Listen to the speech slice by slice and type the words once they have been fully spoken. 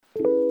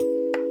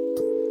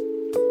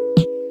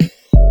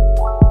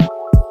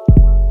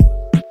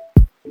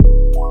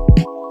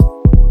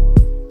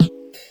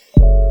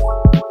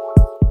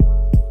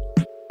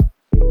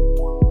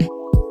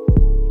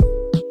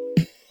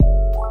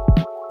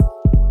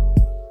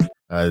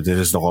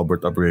This is the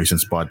Covert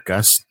Operations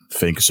Podcast.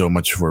 Thank you so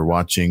much for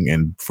watching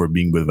and for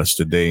being with us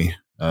today.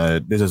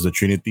 This is the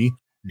Trinity,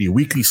 the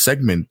weekly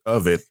segment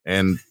of it.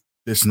 And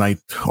this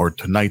night or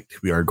tonight,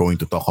 we are going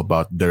to talk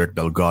about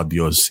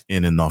DelGaudio's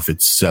in and of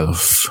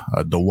itself.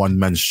 The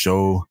one-man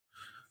show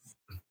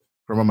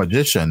from a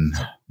magician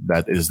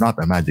that is not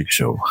a magic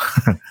show.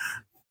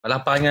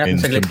 Wala pa nga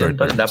natin saglit yun.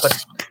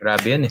 Dapat,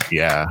 grabe yun eh.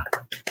 Yeah.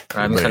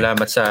 Maraming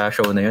salamat sa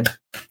show na yun.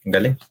 Ang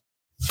galing.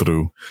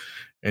 True.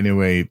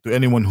 Anyway, to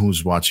anyone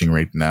who's watching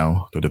right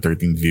now, to the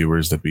 13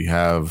 viewers that we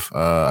have,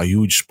 a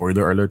huge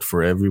spoiler alert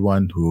for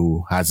everyone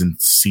who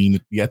hasn't seen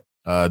it yet.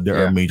 There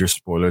are major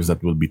spoilers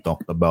that will be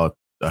talked about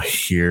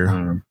here.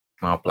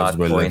 Mga plot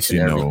well points as,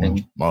 and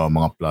everything.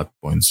 Mga plot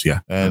points,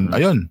 yeah. And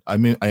ayun,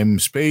 I'm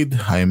Spade.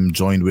 I'm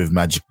joined with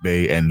Magic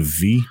Bay and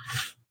V.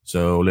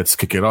 So let's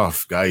kick it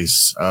off,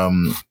 guys.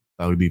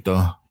 Tawag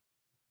dito.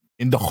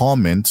 In the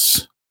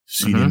comments,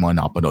 sino yung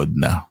mga nakapanood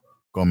na?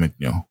 Comment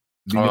nyo.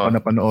 Hindi nyo pa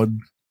napanood.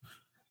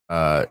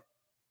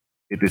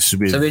 It is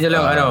with... Sabihin nyo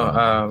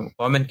lang,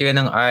 comment kayo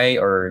ng I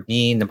or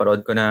me,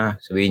 napanood ko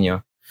na, sabihin nyo.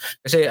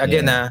 Kasi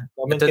again,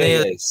 ito na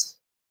yung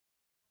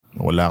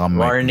wala kang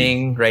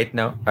warning mic right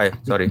now. Ay,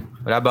 sorry.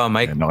 Wala ba ang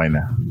mic?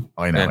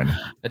 Okay na.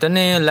 Ito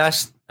na yung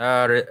last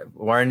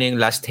warning,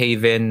 last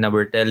haven na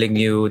we're telling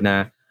you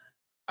na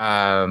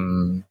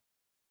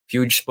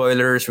huge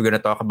spoilers. We're gonna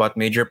talk about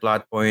major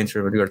plot points.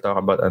 We're gonna talk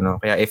about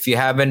Kaya if you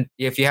haven't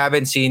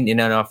seen in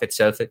and of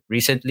itself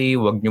recently,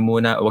 wag nyo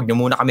muna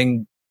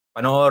kaming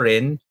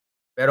panoorin.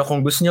 Pero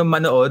kung gusto nyo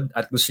manood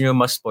at gusto nyo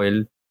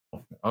ma-spoil,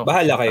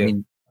 bahala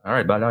kayo.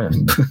 Alright, bahala kayo.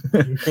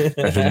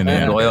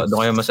 Doon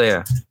kayo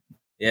masaya.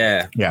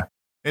 Yeah.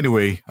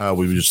 Anyway,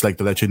 we would just like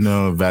to let you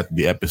know that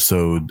the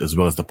episode as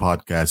well as the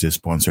podcast is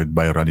sponsored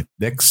by Run It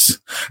Decks.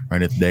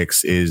 Run It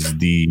Decks is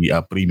the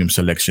premium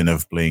selection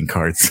of playing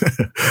cards,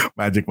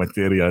 magic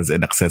materials,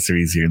 and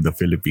accessories here in the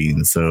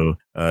Philippines. So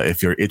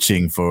if you're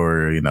itching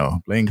for,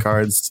 playing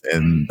cards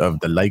and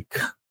of the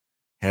like,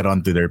 head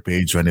on to their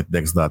page,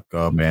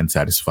 runitdecks.com, and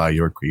satisfy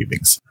your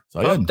cravings.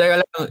 So, ayun.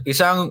 Teka lang,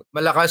 isang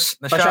malakas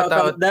na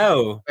shoutout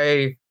daw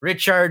kay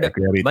Richard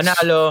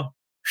Manalo,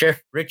 Chef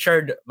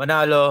Richard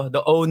Manalo, the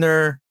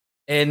owner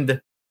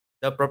and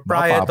the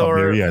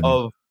proprietor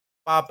of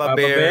Papa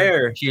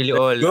Bear Chili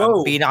Oil.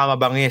 Ang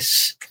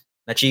pinakamabangis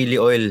na chili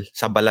oil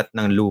sa balat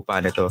ng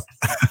lupa nito.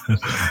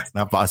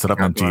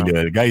 Napakasarap ng chili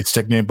oil. Guys,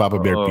 check nyo yung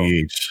Papa Bear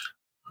PH.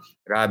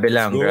 Grabe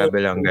lang,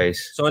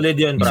 guys. Solid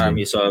yun,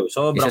 promise.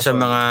 Sobrang isa sa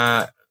mga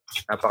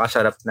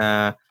napakasarap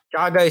na.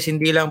 Tsaka guys,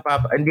 hindi lang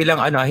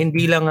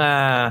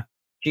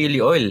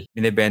chili oil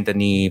binebenta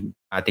ni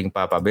ating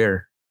Papa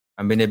Bear.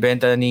 Ang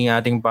binebenta ni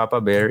ating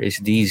Papa Bear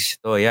is these.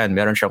 So, ayan,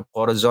 meron siyang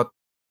korozot,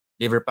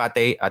 liver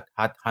pate, at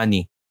hot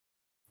honey.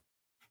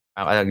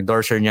 Ang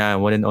endorser niya,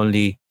 one and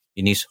only,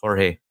 Eunice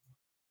Jorge.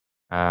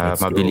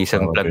 Mabilis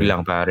ang plug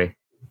lang, pare.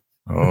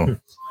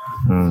 Oo.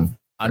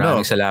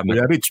 Maraming salamat.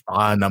 Kuya Rich,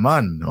 baka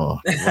naman.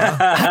 So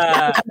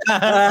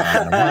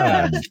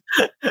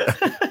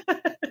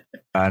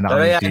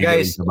yeah,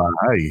 guys.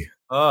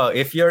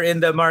 If you're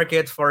in the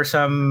market for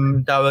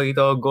some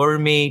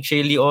gourmet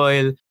chili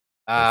oil,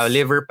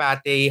 liver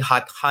pate,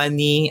 hot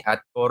honey,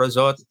 at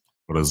korozot.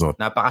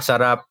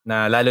 Napakasarap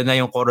na lalo na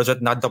yung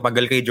korozot na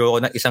tapagal kay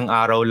Joko na isang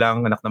araw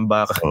lang, anak ng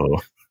baka.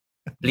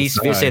 Please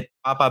visit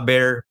Papa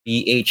Bear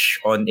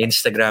PH on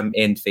Instagram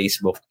and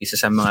Facebook. Isa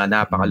sa mga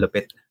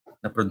napakalupit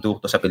na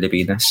produkto sa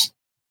Pilipinas.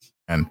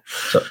 And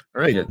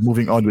all right,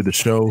 moving on with the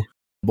show.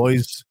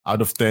 Boys,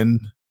 out of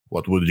 10,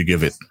 what would you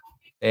give it?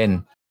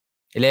 10.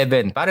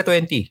 11. Para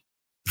 20.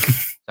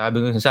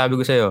 sabi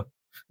ko sa'yo.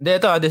 Hindi,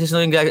 this is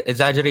no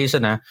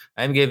exaggeration ha.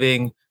 I'm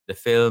giving the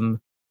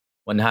film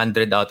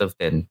 100 out of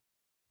 10.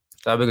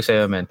 Sabi ko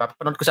sa'yo, man.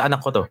 Papanood ko sa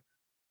anak ko to.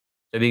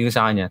 Sabihin ko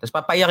sa kanya. Tapos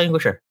papayakin ko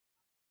siya.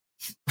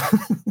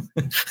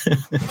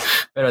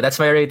 Pero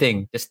that's my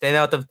rating. Just 10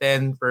 out of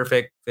 10.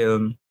 Perfect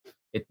film.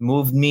 It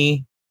moved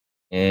me.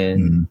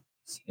 And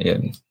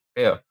yun.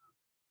 Kayo?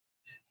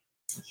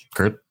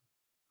 Kurt?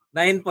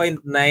 9.9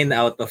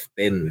 out of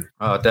 10.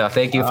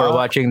 Thank you for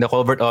watching the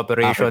Covert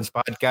Operations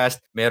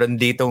Podcast. Meron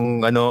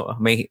ditong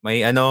may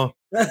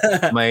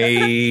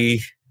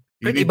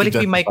Balik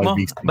mo yung mic mo.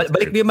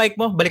 Balik mo yung mic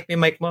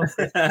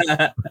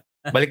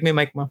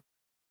mo.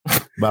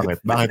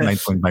 Bakit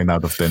 9.9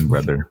 out of 10,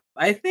 brother?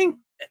 I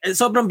think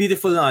sobrang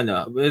beautiful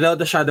na without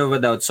a shadow of a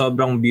doubt,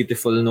 sobrang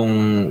beautiful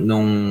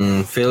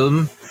nung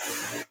film.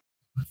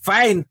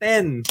 Fine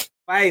 10.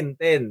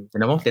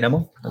 Tinan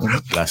mo.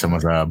 Wala siya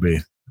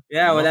masabi.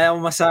 Yeah, wala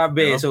akong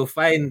masabi. So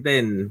fine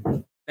 10.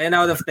 10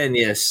 out of 10,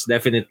 yes,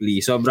 definitely.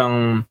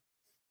 Sobrang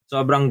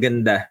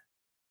ganda.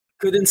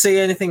 Couldn't say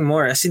anything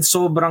more. As in,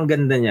 sobrang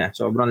ganda niya.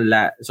 Sobrang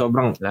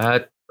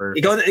lahat.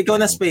 Ikaw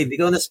na Spade.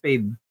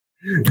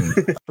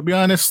 To be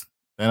honest,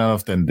 10 out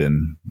of 10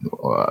 din.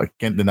 I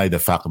can't deny the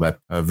fact that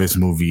this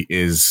movie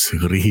is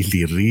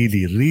really,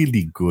 really,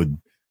 really good.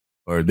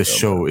 Or the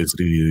show is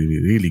really, really,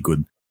 really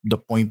good. The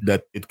point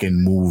that it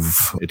can move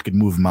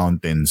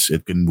mountains,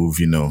 it can move,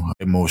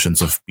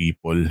 emotions of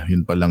people.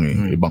 Yun pa lang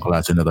Ibang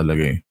klase na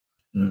talaga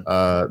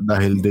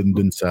Dahil din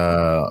dun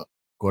sa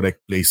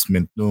correct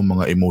placement no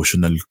mga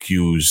emotional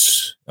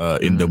cues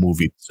in the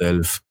movie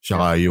itself.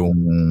 Saka yung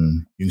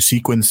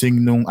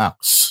sequencing nung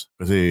acts.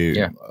 Kasi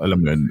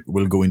alam mo yun,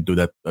 we'll go into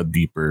that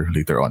deeper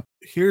later on.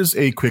 Here's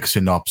a quick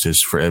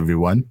synopsis for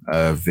everyone.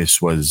 This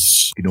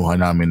was kinuha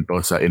namin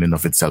to sa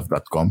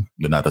inandofitself.com.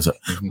 Doon nata sa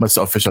mas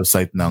sa official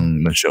site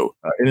ng show.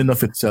 In and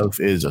of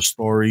itself is a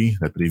story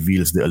that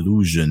reveals the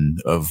illusion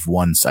of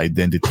one's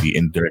identity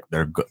in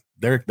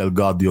Derek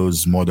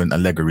DelGaudio's modern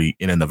allegory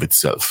in and of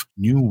itself.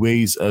 New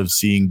ways of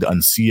seeing the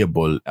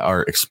unseeable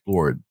are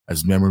explored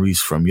as memories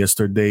from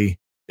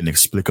yesterday,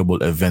 inexplicable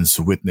events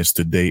witnessed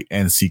today,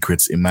 and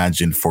secrets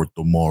imagined for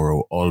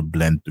tomorrow all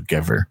blend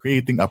together,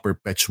 creating a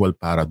perpetual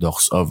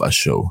paradox of a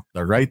show.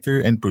 The writer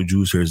and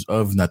producers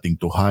of Nothing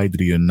to Hide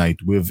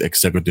reunite with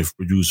executive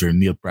producer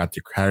Neil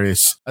Patrick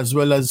Harris as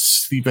well as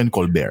Stephen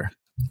Colbert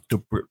to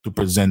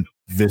present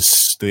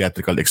this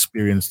theatrical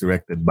experience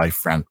directed by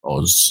Frank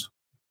Oz.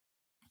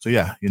 So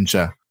yeah, yun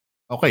siya.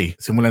 Okay,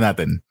 simulan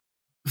natin.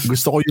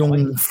 Gusto ko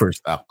yung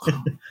first act.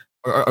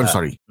 Or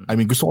sorry, I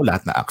mean gusto ko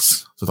lahat na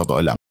acts. Sa totoo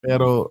lang.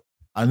 Pero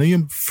ano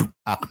yung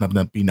act na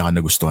pinaka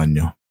nagustuhan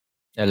nyo?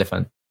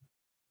 Elephant.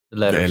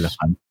 The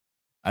elephant.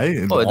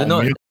 Ay,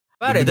 doon.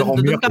 Pare, doon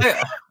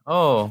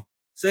tayo.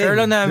 Share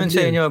lang namin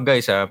sa inyo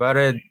guys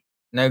Pare,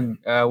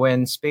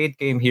 when Spade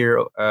came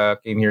here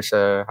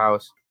sa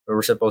house, we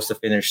were supposed to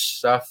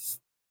finish stuff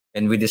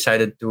and we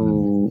decided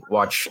to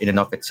watch In and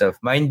of Itself.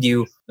 Mind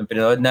you, nung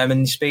pinanood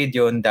namin ni Spade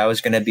yun, that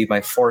was gonna be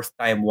my 4th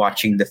time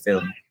watching the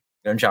film.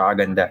 Ganun siya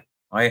kaganda.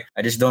 Okay?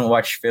 I just don't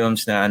watch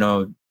films na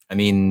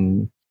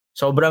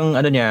sobrang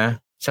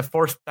niya, sa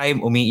 4th time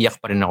umiiyak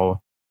pa rin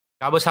ako.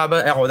 Tapos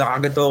habang ako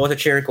nakaganto ako sa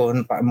chair ko,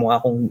 mukha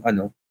akong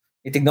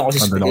itignan ko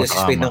si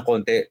Spade ng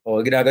konti.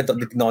 Ginaganto,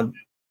 titignan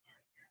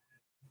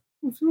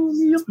ko. So,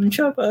 umiiyak din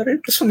siya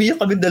pare. Tapos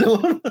umiiyak kami dalawa.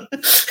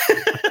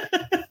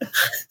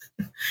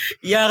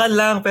 Iyakan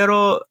lang,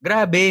 pero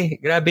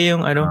grabe yung grabe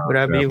yung.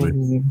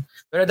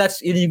 Pero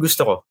yun yung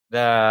gusto ko,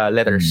 the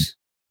letters.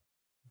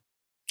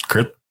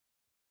 Kurt?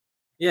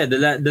 Yeah,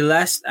 the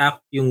last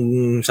act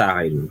yung sa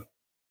akin.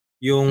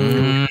 Yung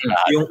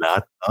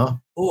lahat,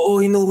 Oo,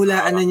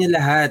 hinuhulaan na niya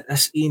lahat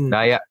as in.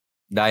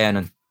 Daya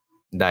nun.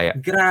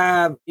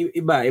 Grabe,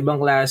 ibang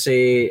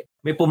klase.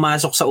 May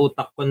pumasok sa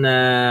utak ko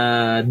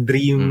na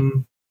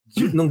dream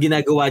nung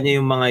ginagawa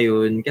niya yung mga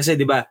yun. Kasi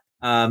 'di ba,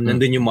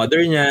 nandun yung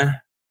mother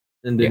niya,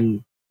 nandun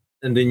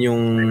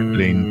yung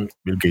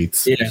Bill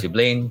Gates. Yeah. Si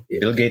Blaine,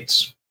 Bill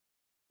Gates.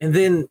 And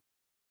then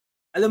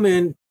alam mo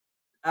yun,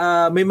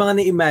 may mga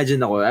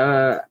na-imagine ako.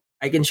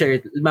 I can share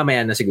it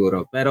mamaya na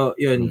siguro. Pero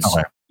yun,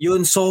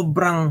 yun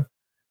sobrang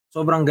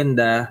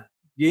ganda.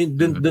 Yun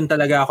doon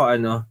talaga ako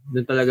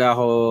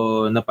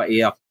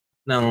napaiyak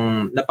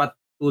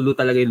napatulo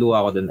talaga yung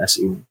luha ko doon as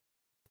in.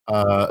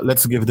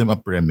 Let's give them a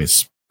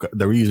premise.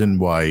 The reason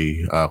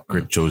why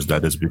Kurt chose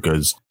that is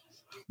because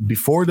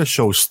before the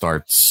show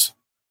starts,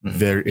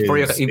 before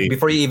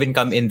you even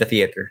come in the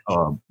theater.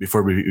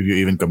 Before you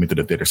even come into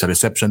the theater, sa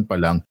reception pa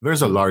lang,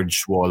 there's a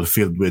large wall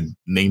filled with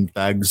name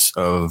tags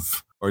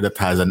that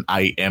has an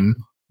IM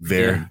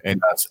there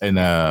and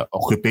a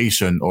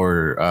occupation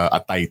or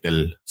a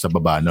title sa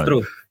baba nun.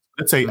 True.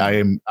 Let's say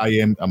I am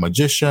a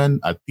magician,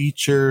 a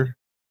teacher,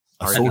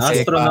 an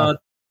astronaut,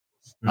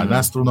 an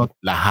astronaut,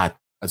 lahat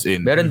as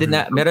in. Meron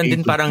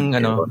din parang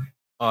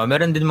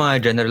meron din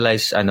mga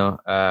generalized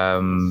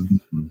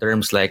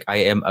terms like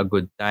I am a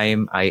good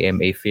time, I am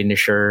a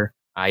finisher,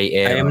 I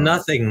am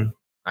nothing,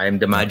 I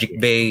am the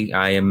magic bay,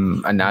 I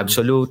am an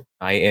absolute,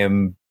 I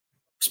am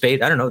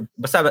Spade, I don't know.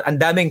 Basta ang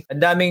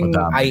daming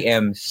I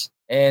ams.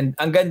 And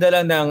ang ganda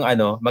lang ng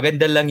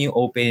maganda lang yung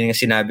opening na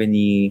sinabi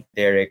ni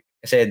Derek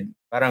kasi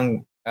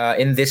parang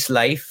in this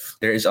life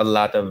there is a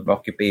lot of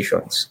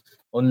occupations.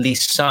 Only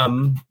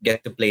some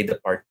get to play the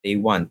part they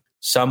want.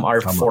 Some are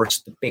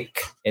forced to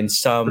pick, and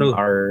some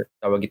are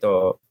left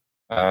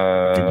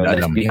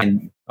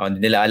behind. Hindi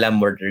nila alam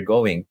where they're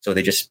going, so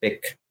they just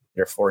pick.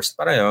 They're forced.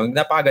 Parang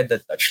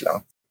napakaganda touch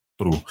lang.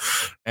 True.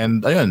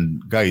 And ayun,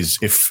 guys,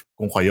 if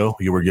kung kayo,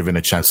 you were given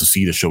a chance to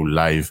see the show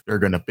live,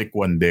 you're gonna pick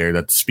one there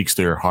that speaks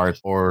to your heart,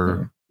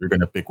 or you're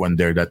gonna pick one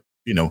there that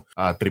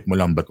trip mo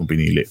lang ba't kung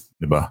pinili,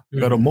 diba?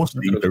 Pero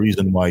mostly the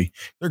reason why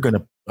you're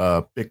gonna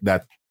pick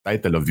that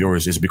title of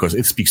yours is because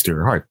it speaks to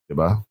your heart,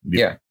 diba?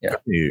 Yeah.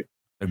 Kasi,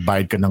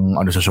 nagbayad ka ng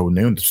sa show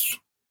na yun,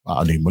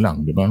 aanoy mo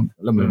lang, di ba?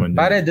 Alam mo naman.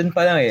 Pare, dun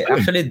pa lang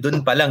Actually,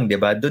 dun pa lang, di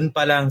ba? Dun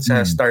pa lang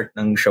sa start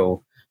ng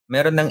show,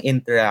 meron ng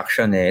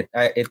interaction It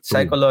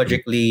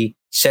psychologically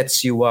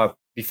sets you up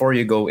before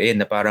you go in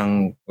na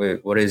parang,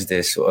 what is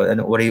this?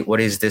 What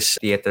is this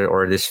theater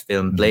or this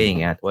film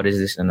playing at? What is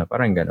this?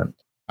 Parang ganun.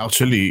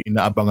 Actually,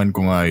 inaabangan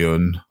ko nga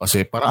yun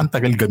kasi parang ang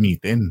tagal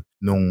gamitin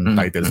nung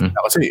titles nila.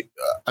 Kasi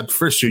at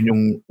first, yun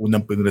yung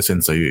unang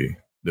pinresent sa'yo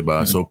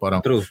Diba? So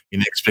parang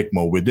in-expect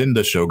mo within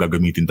the show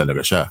gagamitin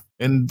talaga siya.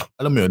 And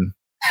alam mo yun,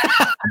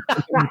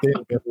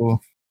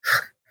 pero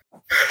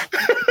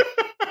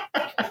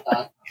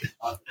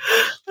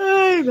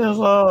ay,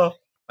 nako.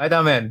 Ay,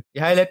 man.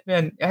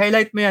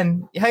 I-highlight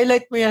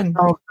mo yan.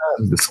 Oh, God.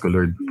 Diyos ko,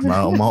 Lord.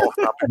 Ma-off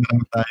namin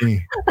naman tayo.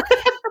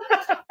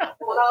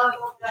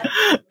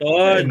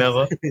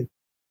 Nako.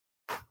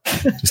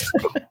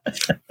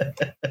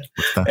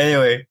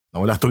 Anyway.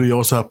 Nawala tuloy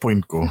ako sa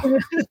point ko.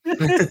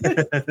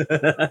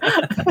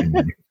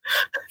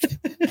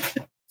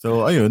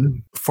 So,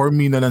 ayun. For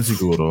me na lang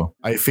siguro,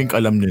 I think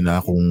alam niyo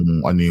na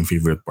kung ano yung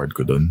favorite part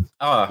ko doon.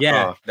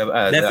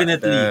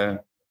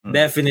 Definitely.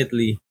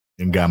 Definitely.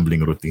 Yung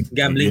gambling routine.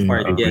 Gambling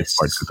part, yes.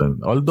 Part ko doon.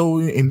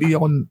 Although, hindi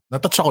ako,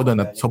 natouch ako doon.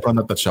 Sobrang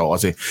natouch ako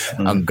kasi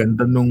ang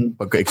ganda nung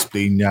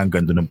pagka-explain niya, ang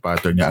ganda ng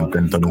pattern niya, ang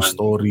ganda ng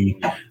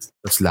story.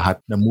 Tapos lahat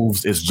na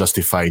moves is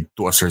justified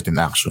to a certain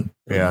action.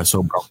 Kaya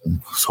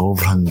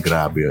sobrang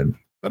grabe yun.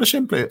 Pero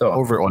syempre,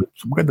 overall,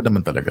 maganda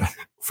naman talaga.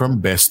 From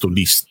best to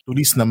least. To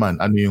least naman,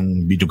 ano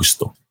yung video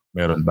gusto?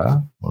 Meron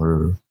ba?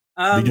 Or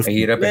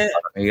mahirap.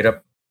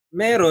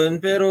 Meron,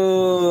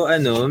 pero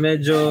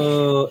medyo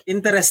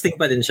interesting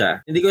pa din siya.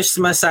 Hindi ko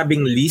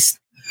masabing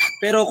least.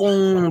 Pero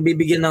kung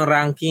bibigyan ng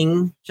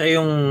ranking, siya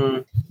yung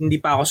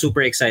hindi pa ako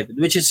super excited.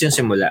 Which is yung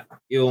simula.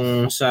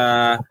 Yung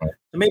sa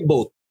may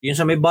boat. Yung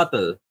sa may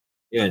bottle.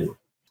 Yun.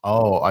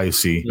 Oh, I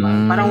see.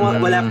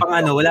 Parang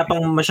wala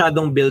pang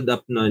masyadong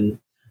build-up nun.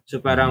 So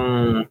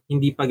parang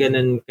hindi pa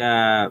ganun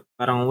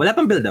parang wala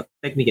pang build-up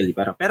technically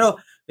parang. Pero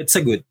it's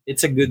a good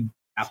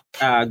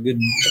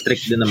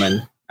trick din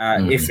naman.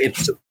 If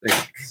it's a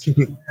trick.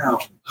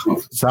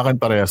 Sa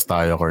akin parehas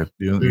tayo, Kurt.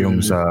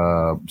 Yung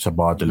sa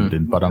bottle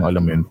din. Parang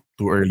alam mo yun,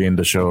 too early in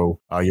the show.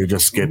 You're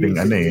just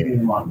getting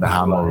the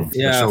hang of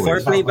the show.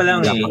 Foreplay pa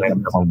lang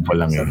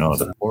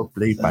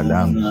Foreplay pa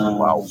lang.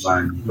 Wow.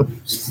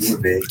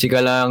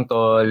 Chika lang,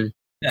 tol.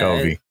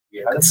 Kobe.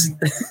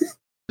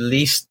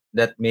 Least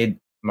that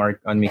made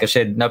mark on me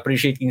kasi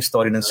na-appreciate yung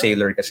story ng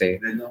sailor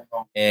kasi.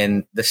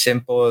 And the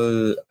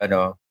simple,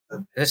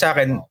 kasi sa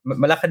akin,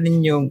 malaki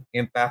din yung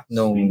impact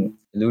ng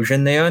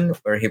illusion na yun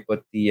where he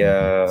put the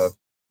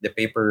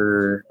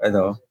paper,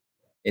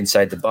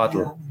 inside the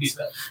bottle.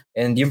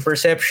 And yung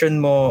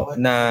perception mo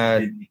na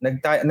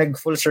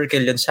nag-full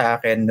circle yun sa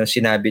akin nung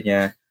sinabi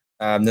niya,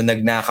 nung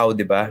nagnakaw,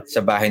 di ba,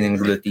 sa bahay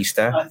ng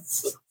ruletista.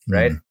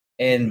 Right?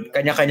 And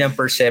kanya-kanyang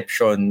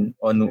perception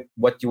on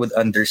what you would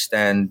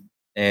understand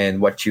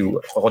and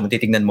kung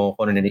titignan mo,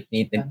 kung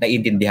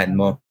naiintindihan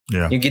mo.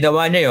 Yeah. Yung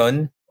ginawa niya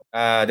yun,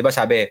 di ba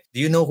sabi,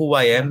 do you know who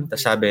I am?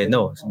 Tapos sabi,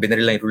 no,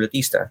 binaril lang yung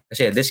ruletista.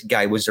 Kasi this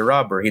guy was a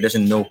robber. He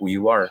doesn't know who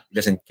you are. He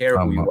doesn't care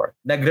who you are.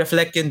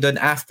 Nag-reflect yun doon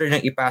after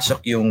nang ipasok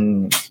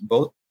yung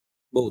boat.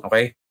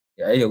 Okay?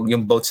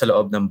 Yung boat sa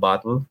loob ng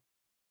bottle.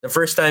 The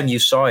first time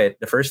you saw it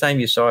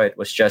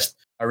was just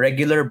a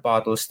regular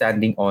bottle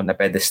standing on a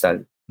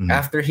pedestal.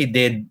 After he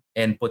did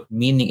and put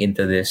meaning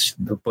into this,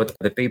 put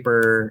the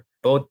paper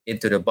boat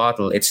into the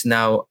bottle, it's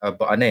now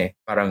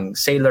parang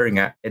sailor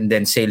nga and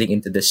then sailing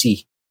into the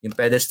sea. Yung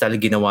pedestal,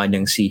 ginawa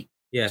niyang sea.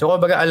 Yeah. So,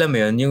 kumbaga, alam mo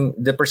yun,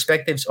 the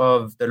perspectives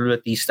of the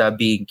ruletista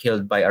being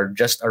killed by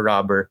just a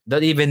robber,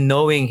 not even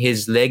knowing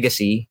his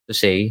legacy, to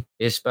say,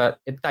 but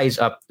it ties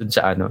up dun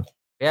sa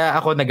Kaya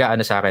ako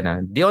nag-aano sa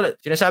akin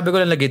sinasabi ko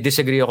lang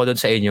disagree ako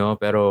dun sa inyo,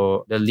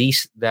 pero the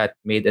least that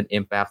made an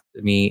impact to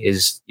me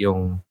is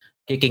yung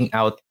kicking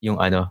out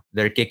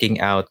they're kicking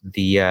out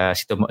the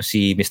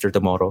si Mr.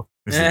 Tomorrow.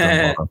 Mr.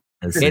 Tomorrow.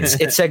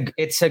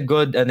 It's a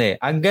good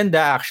ang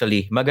ganda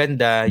actually.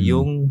 Maganda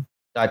yung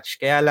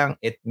touch. Kaya lang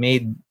it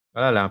made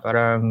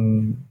parang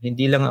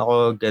hindi lang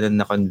ako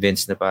ganun na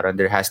convinced na parang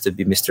there has to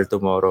be Mr.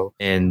 Tomorrow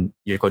and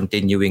you're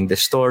continuing the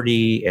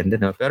story and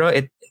pero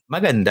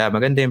maganda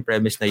yung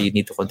premise na you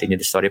need to continue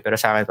the story, pero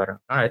sa akin parang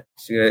alright,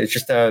 it's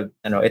just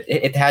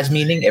it has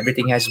meaning,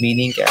 everything has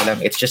meaning, kaya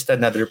lang it's just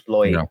another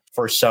ploy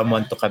for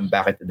someone to come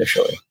back into the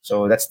show.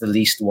 So that's the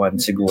least one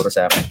siguro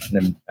sa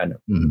akin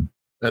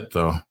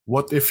Eto,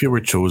 what if you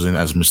were chosen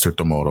as Mr.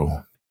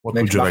 Tomorrow? What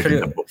would you write in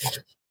the book?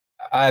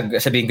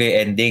 Sabihin ko yung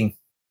ending.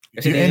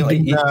 Kasi yung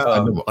ending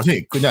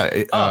kasi kunya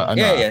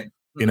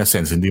in a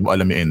sense, hindi mo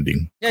alam yung ending.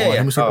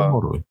 Mr.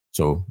 Tomorrow.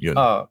 So, yun.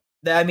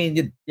 I mean,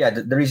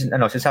 the reason,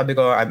 sinasabi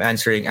ko I'm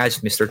answering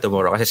as Mr.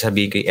 Tomorrow kasi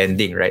sabihin ko yung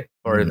ending, right?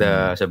 For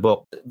sa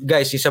book.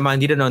 Guys, yung sa mga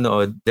hindi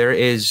nanonood, there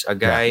is a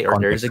guy or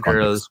there is a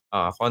girl,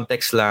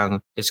 context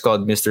lang, it's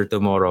called Mr.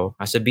 Tomorrow.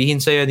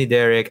 Sabihin sa'yo ni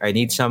Derek, I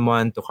need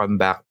someone to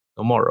come back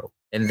tomorrow.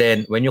 And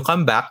then, when you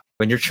come back,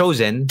 when you're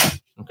chosen,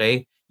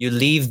 okay, you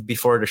leave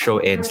before the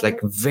show ends, like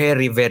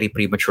very, very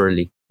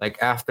prematurely. Like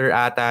after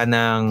ata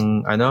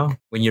ng,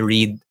 when you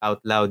read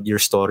out loud your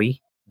story,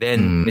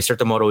 then Mr.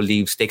 Tomorrow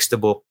leaves, takes the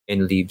book,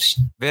 and leaves.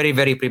 Very,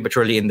 very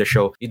prematurely in the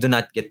show. You do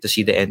not get to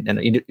see the end, and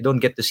you don't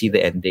get to see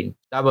the ending.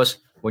 Tapos,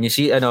 when you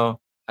see, ang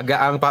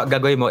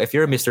gagawin mo, if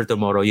you're Mr.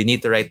 Tomorrow, you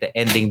need to write the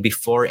ending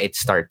before it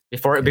starts.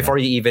 Before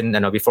you even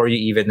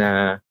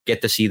get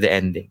to see the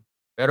ending.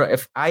 Pero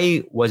if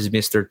I was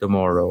Mr.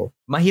 Tomorrow,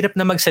 mahirap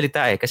na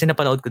magsalita kasi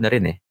napanood ko na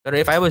rin . Pero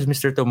if I was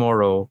Mr.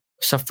 Tomorrow,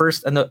 sa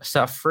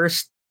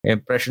first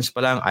impressions pa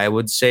lang, I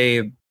would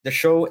say the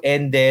show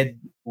ended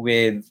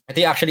with, I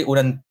think actually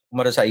unang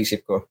umaro sa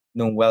isip ko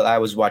while I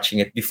was watching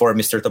it before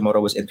Mr.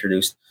 Tomorrow was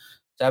introduced.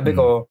 Sabi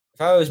ko,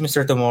 if I was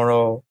Mr.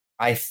 Tomorrow,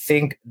 I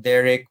think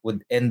Derek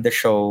would end the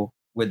show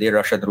with a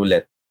Russian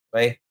roulette.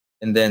 Okay?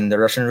 and then the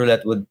Russian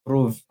roulette would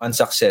prove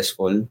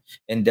unsuccessful,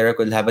 and Derek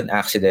will have an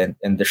accident,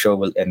 and the show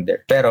will end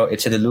there. Pero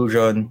it's an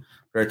illusion.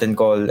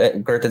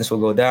 Curtains will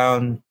go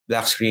down,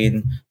 black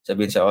screen,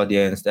 sabihin sa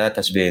audience, that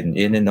has been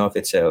in and of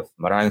itself.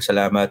 Maraming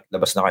salamat,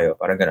 labas na kayo.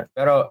 Parang ganun.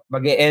 Pero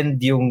mag-e-end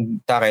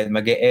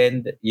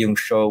yung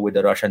show with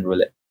the Russian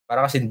roulette.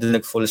 Parang kasi doon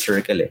nag-full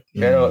circle eh.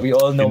 Pero we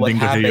all know what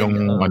happened. Yung,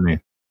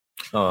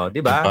 di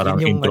ba? Parang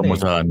yung, intro mo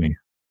sa sa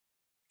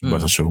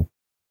show.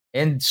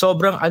 And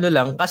sobrang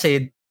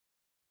kasi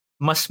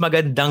mas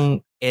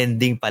magandang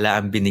ending pala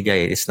ang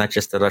binigay. It's not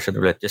just the Russian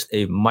roulette, just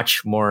a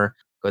much more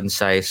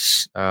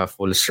concise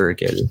full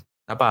circle.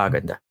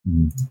 Napakaganda.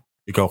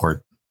 Ikaw,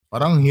 Kurt.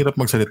 Parang hirap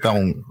magsalita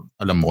kung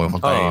alam mo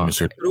kung tayo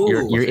Mr.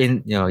 You're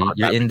in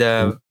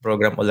the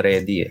program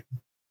already eh.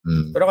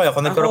 Pero kaya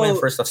kung nagkaroon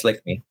yung first thoughts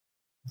like me.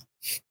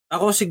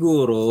 Ako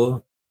siguro,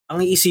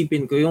 ang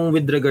iisipin ko yung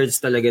with regards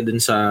talaga dun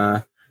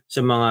sa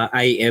mga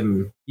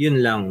IM,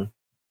 yun lang.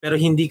 Pero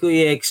hindi ko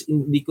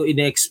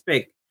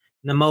ina-expect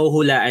na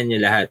mahuhulaan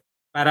niya lahat.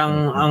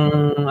 Parang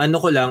ang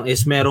ko lang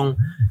is merong,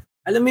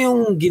 alam mo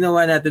yung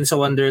ginawa natin sa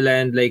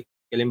Wonderland, like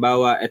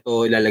halimbawa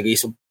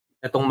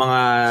itong mga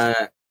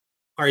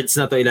cards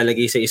na to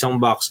ilalagay sa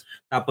isang box,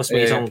 tapos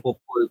may isang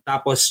pupul,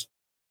 tapos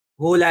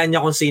hulaan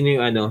niya kung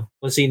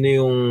sino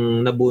yung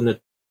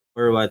nabunot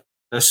or what.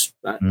 Tapos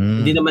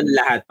hindi naman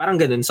lahat. Parang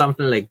ganun,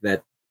 something like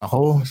that.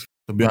 Ako,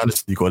 to be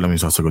honest, di ko alam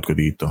yung sasagot ko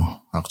dito.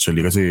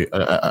 Actually, kasi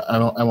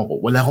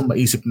wala akong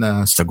maisip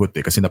na sagot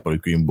kasi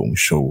napanood ko yung buong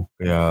show.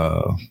 Kaya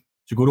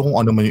siguro kung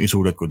ano man yung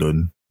isulat ko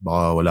doon,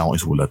 baka wala akong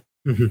isulat.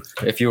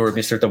 If you were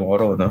Mr.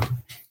 Tomorrow, no?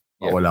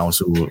 Yeah. Wala akong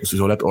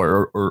susulat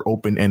or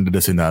open-ended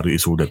na scenario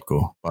isulat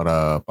ko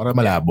para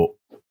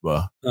malabo.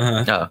 Diba?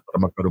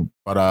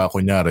 Para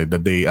kunyari, the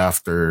day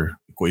after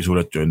ko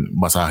isulat yun,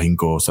 basahin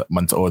ko sa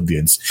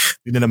audience,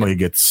 hindi na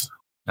magigets.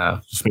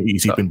 Just may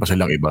iisipin pa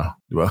silang iba.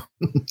 Diba?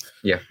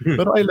 Yeah.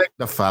 Pero I like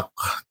the fact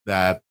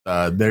that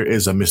there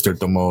is a Mr.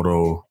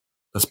 Tomorrow.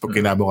 Tapos pag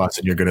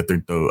kinabukasan, you're gonna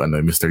turn to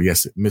Mr.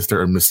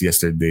 or Miss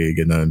Yesterday,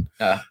 ganun.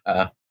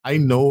 I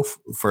know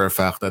for a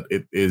fact that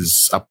it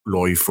is a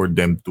ploy for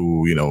them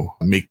to,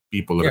 make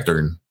people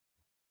return.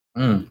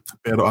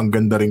 Pero ang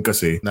ganda rin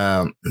kasi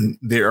na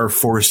they are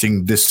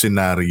forcing this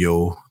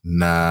scenario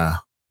na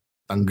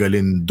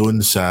tanggalin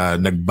dun sa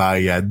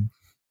nagbayad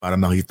para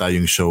makita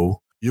yung show.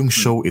 Yung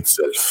show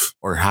itself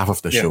or half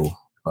of the show.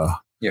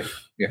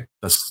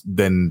 Tas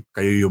then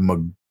kayo yung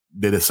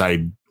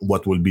mag-decide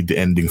what will be the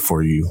ending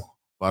for you.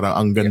 Parang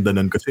ang ganda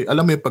nun kasi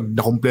alam mo pag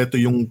nakompleto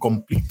yung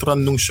complete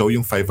run ng show,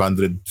 yung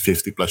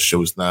 550 plus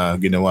shows na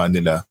ginawa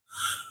nila,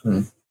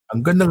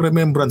 ang gandang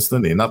remembrance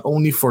nun not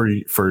only for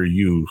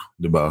you,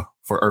 diba,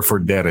 for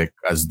Derek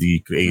as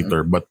the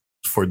creator, but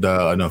for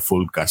the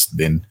full cast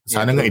din.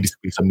 Sana nga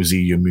i-display sa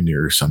museum yun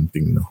or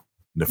something, no?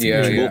 The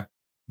future.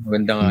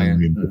 Maganda nga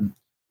yun.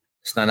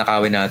 Tapos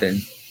nanakawin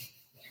natin.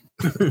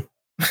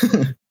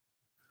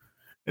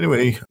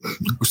 Anyway,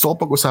 gusto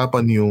ko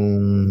pag-usapan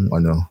yung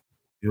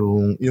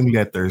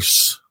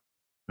letters.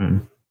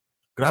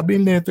 Grabe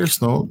yung letters,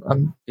 no?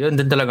 Yun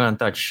din talaga ang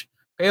touch.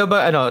 Kayo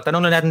ba,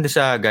 tanong na natin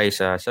sa guys,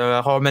 sa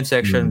comment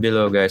section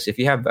below, guys, if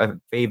you have a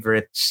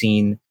favorite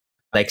scene,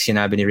 like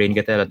sinabi ni Rain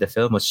Gatella, the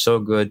film was so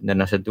good na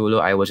nasa dulo,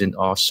 I was in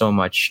awe so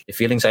much. The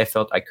feelings I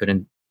felt, I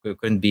couldn't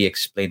be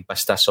explained.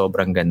 Basta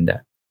sobrang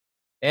ganda.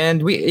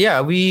 And we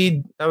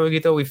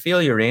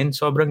feel you, Rain.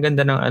 Sobrang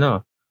ganda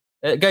ng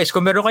guys,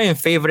 kung meron kayong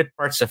favorite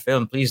parts sa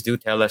film, please do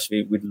tell us.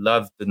 We'd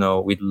love to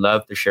know. We'd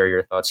love to share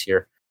your thoughts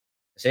here.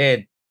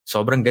 Kasi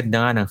sobrang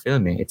ganda nga ng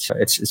film eh. It's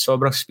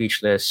sobrang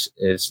speechless.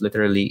 It's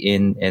literally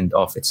in and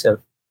of itself.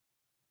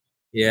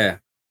 Yeah.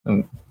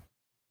 You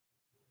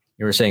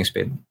were saying,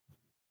 Spin?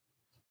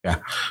 Yeah.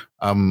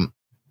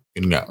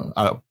 Yun nga.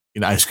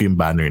 Inaayos ko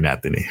yung banner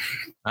natin eh.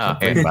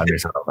 Okay. Yung banner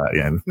sa kapa.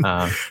 Yan.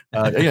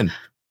 Ayun.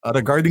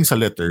 Regarding sa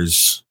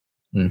letters,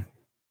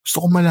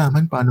 gusto ko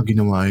malaman paano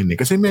ginawa yun eh.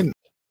 Kasi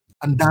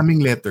ang daming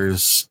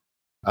letters.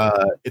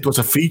 It was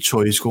a free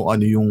choice kung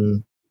ano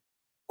yung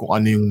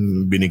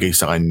binigay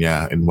sa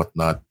kanya and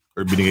whatnot,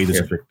 or binigay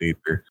sa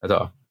spectator.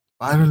 Ito.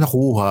 Paano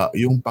nakuha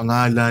yung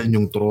pangalan,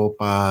 yung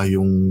tropa,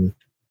 yung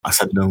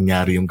asad na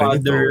nangyari yung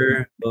ganito.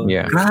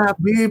 Yeah.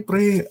 Grabe,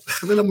 pre.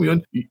 Alam mo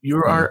yun,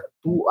 you are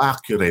too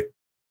accurate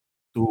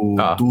to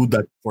do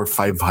that for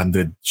 500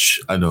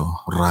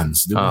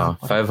 runs. Diba?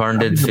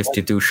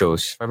 552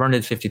 shows.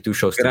 552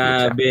 shows.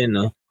 Grabe,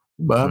 no?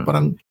 Diba?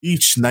 Parang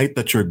each night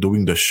that you're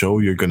doing the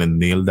show, you're gonna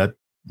nail that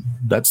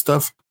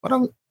stuff.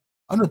 Parang,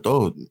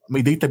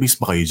 may database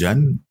ba kayo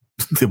dyan?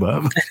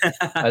 Diba?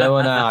 Alam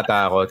mo,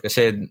 nakakatakot.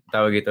 Kasi,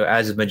 tawag ito,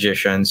 as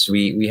magicians,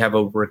 we have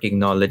a working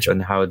knowledge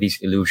on how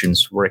these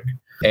illusions work.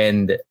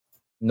 And,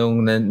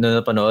 nung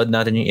napanood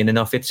natin yung in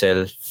and of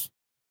itself,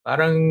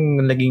 parang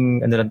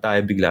naging, lang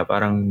tayo bigla,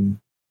 parang,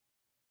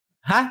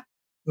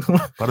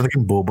 parang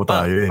naging bobo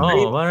tayo eh.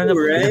 Parang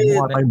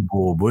mukha tayong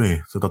bobo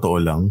eh. Sa totoo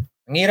lang.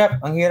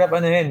 Ang hirap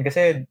yun.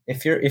 Kasi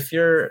if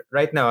you're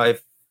right now,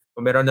 if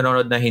kung meron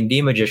nanonood na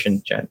hindi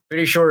magician dyan,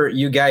 pretty sure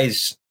you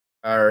guys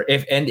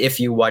if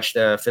you watch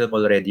the film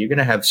already, you're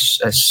gonna have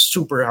a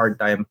super hard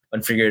time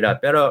on figuring it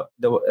out. Pero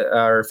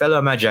our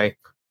fellow Magi,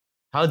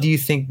 how do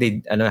you think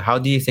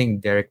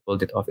Derek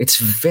pulled it off? It's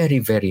very,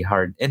 very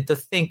hard. And to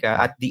think,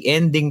 at the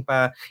ending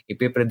pa,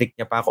 ipipredict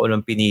niya pa kung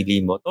anong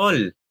pinili mo.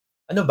 Tol,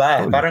 ano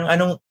ba? Parang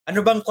ano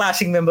bang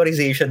klaseng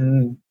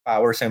memorization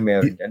powers ang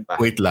meron dyan pa?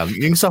 Wait lang.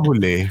 Yung sa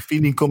huli,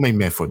 feeling ko may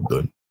method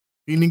doon.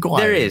 Feeling ko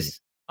there is.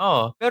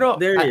 Oh,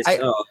 pero there is.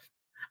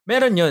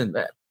 Meron yun.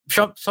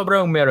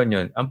 Sobrang meron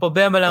yun. Ang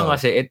problema lang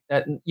kasi,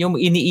 yung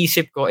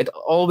iniisip ko, it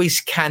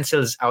always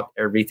cancels out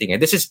everything. And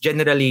this is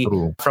generally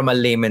from a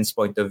layman's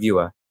point of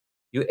view.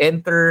 You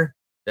enter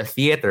the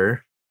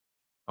theater,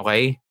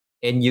 okay?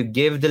 And you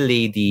give the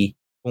lady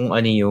kung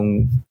ano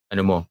yung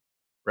ano mo.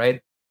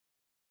 Right?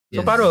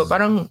 So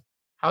parang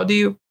how do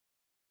you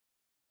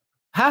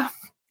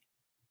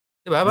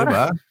Diba?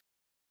 Parang,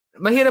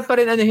 mahirap pa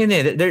rin ano yun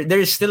eh.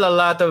 There's still a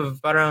lot of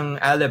parang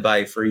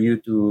alibi for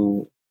you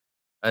to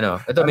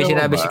ito may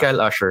sinabi si Kyle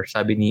Usher.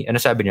 Sabi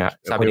niya.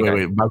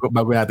 Wait.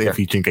 Bago natin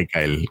i-featuring kay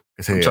Kyle.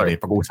 Kasi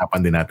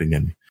pag-uusapan din natin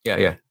yan.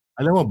 Yeah.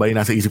 Alam mo ba, yung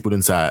nasa isip ko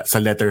dun sa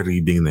letter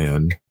reading na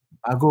yun,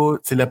 bago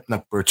sila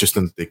nag-purchase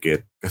ng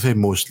ticket, kasi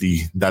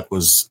mostly that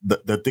was,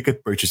 the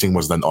ticket purchasing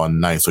was done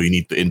online. So you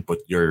need to input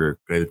your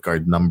credit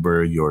card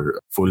number, your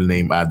full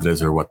name,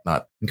 address, or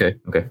whatnot. Okay.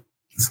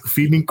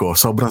 Feeling ko,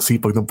 sobrang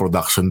sipag ng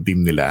production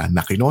team nila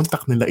na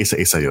kinontak nila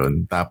isa-isa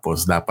yon.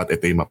 Tapos dapat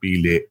ito yung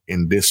mapili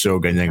in this show,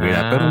 ganyan.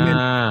 Pero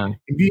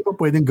hindi mo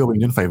pwedeng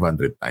gawin yun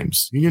 500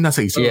 times. Yun yung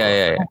nasa isip.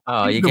 Yeah.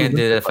 You can't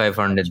do that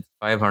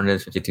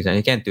 552 times.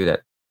 You can't do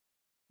that.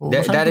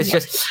 That is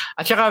just,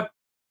 at saka,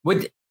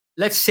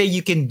 let's say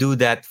you can do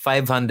that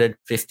 552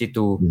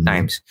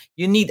 times.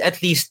 You need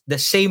at least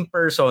the same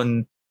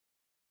person,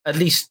 at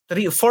least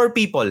 4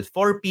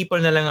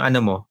 people na lang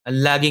ang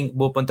laging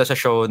pupunta sa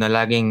show, na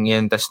laging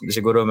yan, tas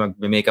siguro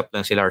mag-makeup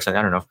lang sila or something,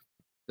 I don't know.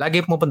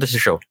 Lagi pupunta sa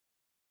show.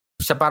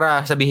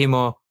 Para sabihin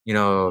mo,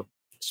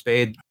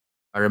 Spade,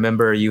 I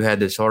remember you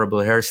had this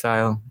horrible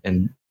hairstyle,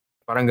 and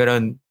parang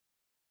ganon.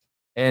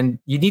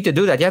 And you need to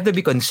do that. You have to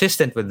be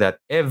consistent with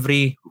that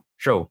every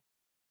show.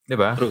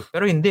 Diba? True.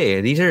 Pero hindi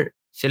eh.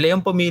 Sila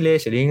yung pumili,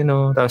 sila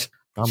yung tapos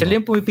sila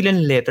yung pumipili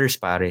ng letters,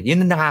 pare.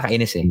 Yun ang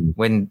nakakainis eh.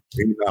 When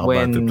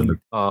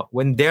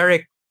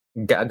Derek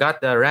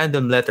got the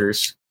random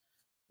letters,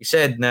 he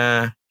said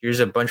na, here's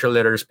a bunch of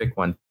letters, pick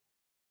one.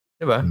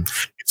 Diba?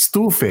 It's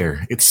too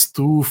fair.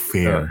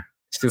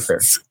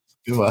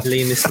 Diba?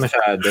 Linis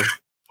masyado.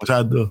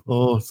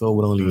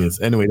 Sobrang linis.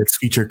 Anyway, let's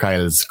feature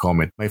Kyle's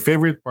comment. My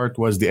favorite part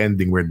was the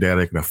ending where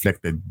Derek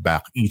reflected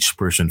back each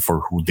person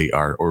for who they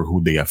are or who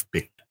they have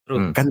picked.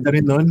 Ganda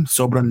rin nun.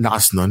 Sobrang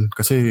lakas nun.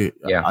 Kasi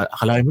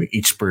akalain mo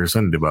each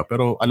person, di ba?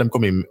 Pero alam ko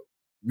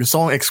gusto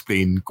kong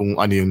explain kung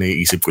ano yung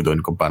naiisip ko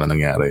doon kung paano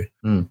nangyari.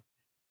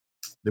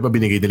 Di ba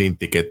binigay nila yung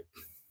ticket?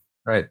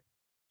 Right.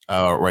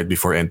 Right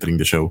before entering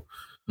the show.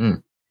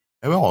 Ewan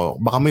ko,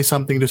 baka may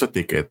something doon sa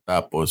ticket,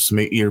 tapos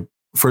may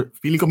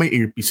feeling ko may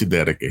earpiece si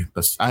Derek eh.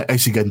 Tapos,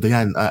 si ganda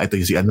yan. Ito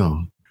yung si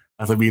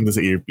sasabihin doon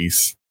sa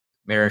earpiece.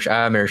 Meron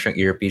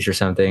siyang earpiece or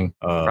something.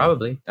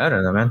 Probably. I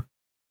don't know, man.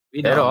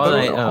 Pero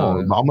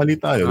baka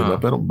mali tayo, diba?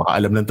 Pero baka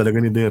alam lang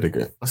talaga ni Derek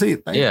eh. Kasi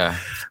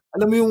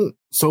alam mo yung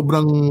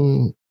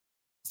sobrang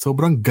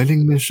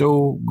galing ng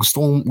show.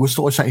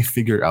 Gusto ko siya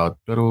i-figure out.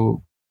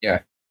 Pero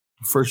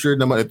for sure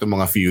naman itong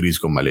mga theories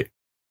ko mali.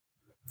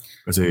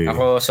 Kasi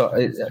ako,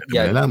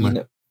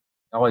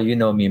 you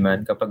know me,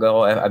 man. Kapag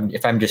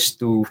if I'm just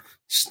too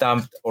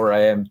stumped or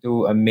I am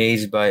too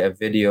amazed by a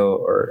video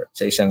or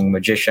sa isang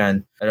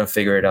magician, I don't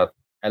figure it out.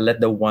 I let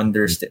the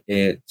wonder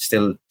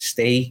still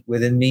stay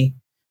within me.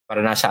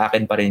 Para nasa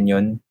akin pa rin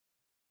yun.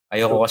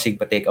 Ayoko kasi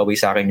pa-take away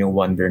sa akin yung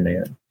wonder na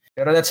yun.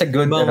 Pero that's a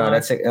good,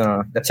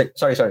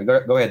 sorry.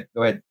 Go ahead.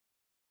 Go ahead,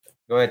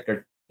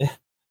 Kurt.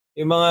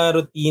 Yung mga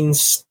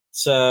routines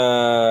sa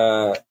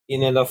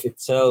in and of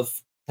itself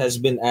has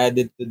been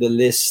added to the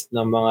list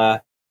ng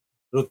mga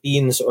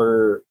routines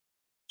or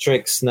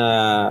tricks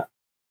na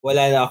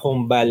wala na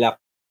akong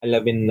balak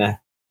alamin na.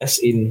 As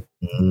in,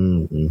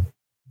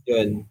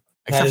 yun.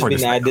 Has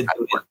been added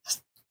to it.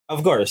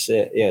 Of course,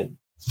 yun.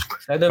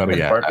 That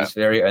part is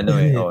very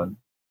annoying.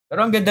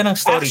 Pero ang ganda ng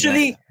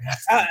story.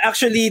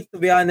 Actually, to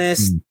be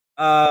honest,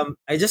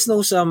 I just know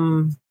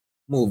some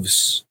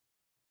moves.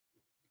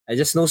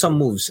 Alam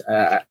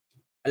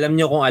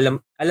nyo kung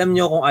ano lang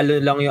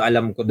yung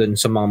alam ko dun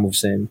sa mga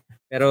moves na yun.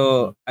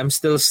 Pero I'm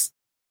still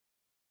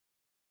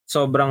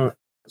sobrang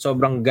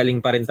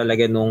galing pa rin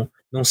talaga nung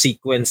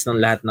sequence ng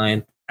lahat na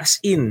yun. As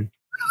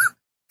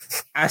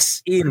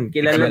in,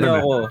 kilala nyo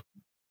ako.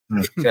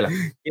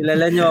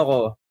 Kilala nyo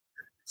ako.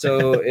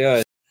 So,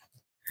 yun.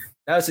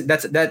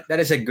 That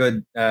is a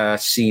good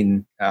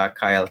scene,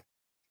 Kyle.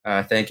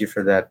 Thank you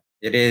for that.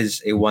 It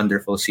is a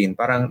wonderful scene.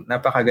 Parang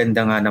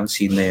napakaganda nga ng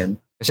scene na yun.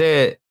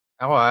 Kasi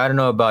ako, I don't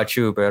know about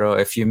you, pero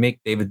if you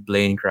make David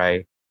Blaine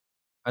cry,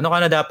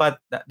 dapat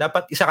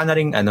isa ka na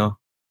ring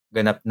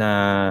ganap na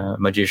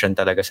magician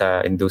talaga sa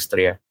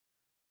industriya.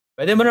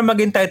 Pwede mo na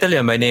maging title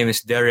yan. My name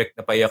is Derek.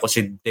 Napaiyak ko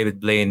si David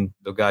Blaine,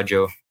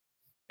 DelGaudio.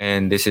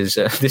 and this is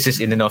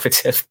in and of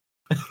itself.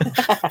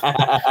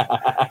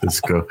 Let's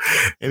go.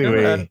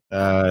 Anyway,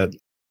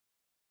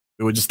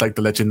 we would just like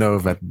to let you know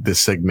that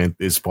this segment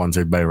is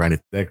sponsored by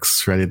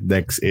RunItDex.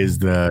 RunItDex is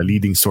the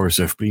leading source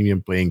of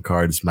premium playing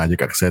cards,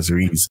 Magic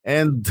accessories,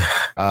 and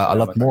a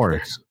lot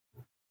more.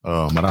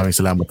 Maraming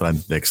salamat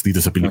RunItDex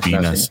dito sa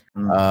Pilipinas.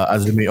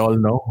 As we may all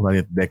know,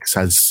 RunItDex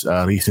has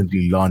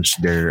recently launched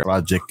their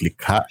Project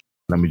Likha.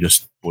 Let me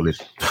just pull it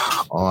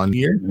on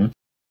here.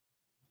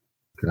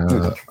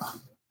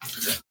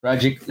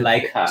 Project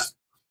Likha.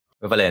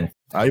 Valen.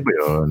 Ay ba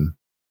yun?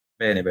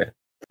 Bene.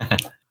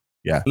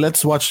 Yeah,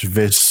 let's watch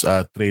this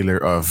trailer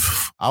of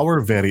our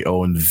very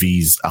own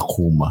V's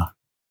Akuma.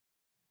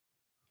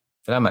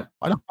 Salamat.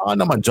 Ano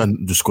naman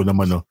dyan? Diyos ko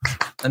naman, no?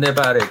 Hindi,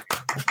 pare.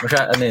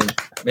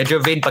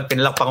 Medyo vain pag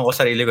pinalakpakan ko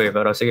sarili ko,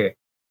 pero sige.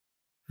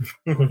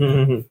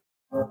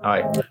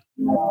 Okay.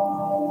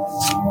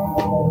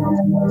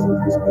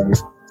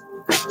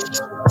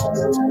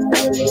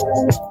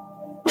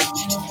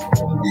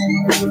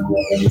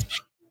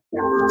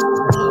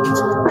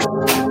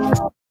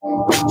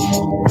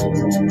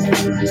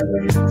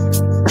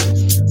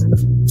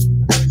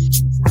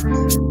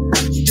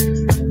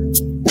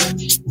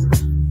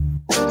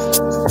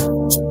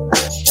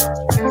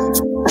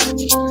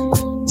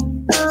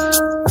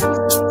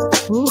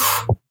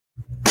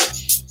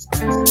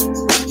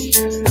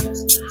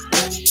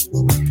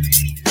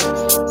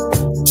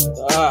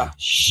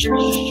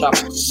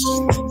 Shucks.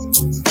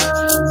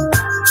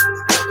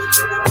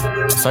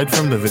 Aside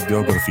from the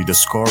videography, the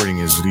scoring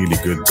is really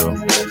good though.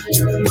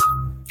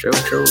 True.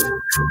 To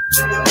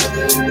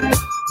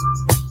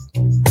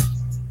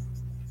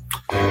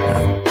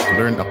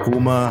learn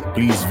Akuma,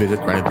 please visit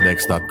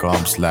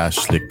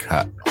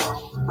runitdex.com/likha.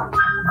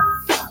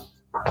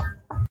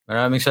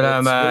 Maraming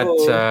salamat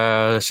sa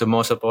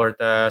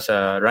sumusuporta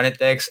sa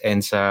RunItDex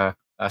and sa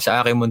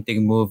aking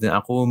munting move ng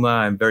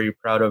Akuma. I'm very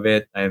proud of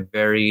it. I'm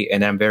very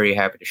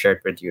happy to share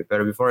it with you.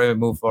 Pero before I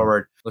move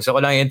forward, gusto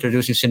ko lang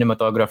i-introduce yung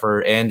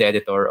cinematographer and the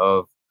editor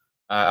of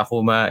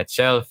Akuma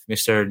itself,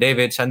 Mr.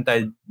 David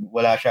Santay.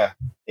 Wala siya.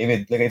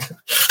 David, lagay ito.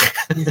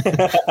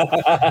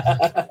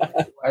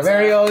 Our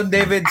very own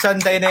David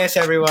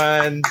Santaynez,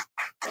 everyone.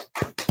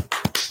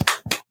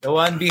 The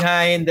one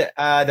behind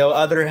the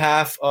other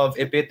half of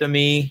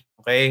Epitome,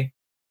 okay?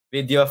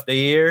 Video of the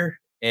year,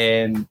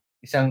 and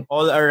isang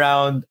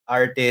all-around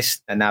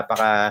artist na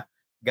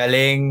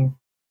napaka-galing.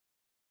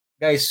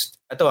 Guys,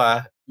 ito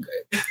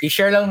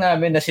i-share lang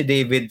namin na si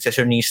David,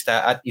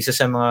 sessionista, at isa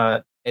sa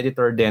mga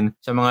editor din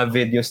sa mga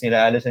videos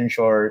nila Alison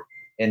Shore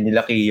and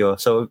nila Kiyo.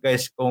 So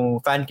guys,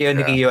 kung fan kayo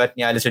ni Kiyo at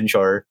ni Alison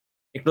Shore,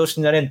 i-close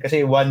na rin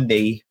kasi one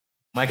day,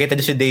 makikita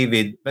niyo si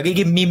David,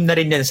 magiging meme na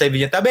rin yan sa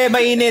video. Tabi,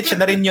 mainit!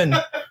 Siya na rin yun.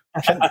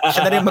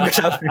 Siya na rin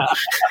mag-asabi.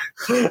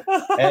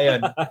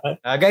 Ayun.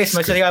 Guys,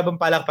 masyadong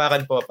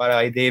palakpakan po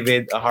para kay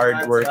David, a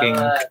hard-working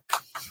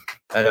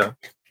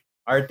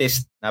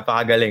artist.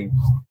 Napakagaling.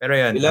 Pero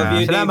yun. We love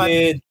you,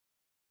 salamat.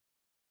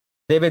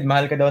 David,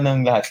 mahal ka daw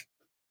ng lahat.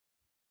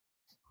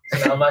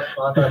 Salamat,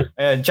 Father.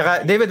 Ayun.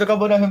 Tsaka, David, huwag ka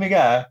muna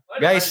humiga.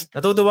 Guys,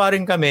 natutuwa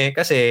rin kami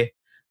kasi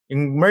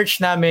yung merch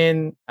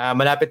namin,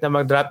 malapit na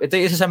mag-drop. Ito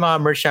yung isa sa mga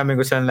merch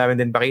namin gusto namin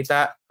din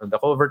pakita. So, the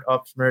Covert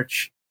Ops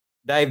merch.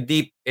 Dive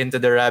deep into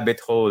the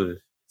rabbit hole.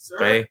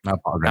 Okay?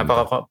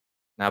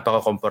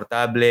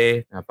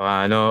 Napaka-komportable,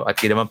 at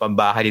hindi naman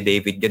pambahay ni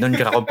David. Ganun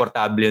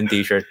ka-komportable yung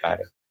t-shirt,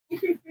 pare.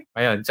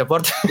 Ayun,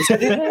 support.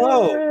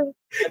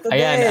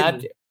 Ayan,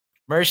 at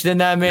merch din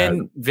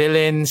namin,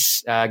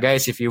 Villains.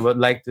 Guys, if you would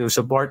like to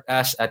support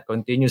us at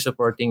continue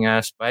supporting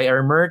us, buy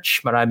our merch.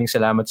 Maraming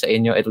salamat sa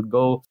inyo. It will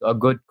go to a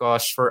good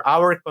cause for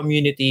our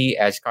community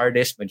as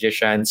cardists,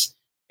 magicians,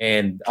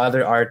 and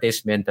other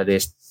artists,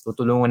 mentalists.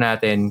 Tutulungan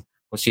natin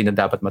kung sino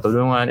dapat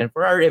matulungan, and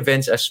for our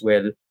events as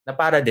well, na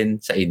para din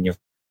sa inyo.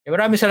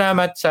 Maraming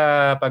salamat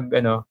sa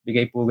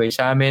bigay pugay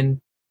sa amin.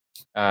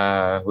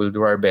 We'll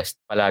do our best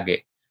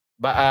palagi.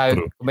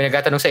 Kung may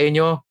nagtatanong sa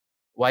inyo,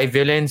 why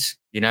Villains?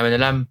 Di namin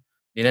alam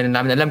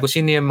kung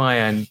sino yung mga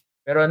yan.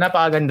 Pero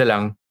napakaganda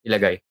lang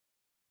ilagay.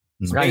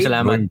 Maraming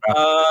salamat.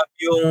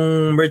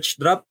 Yung merch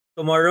drop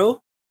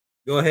tomorrow,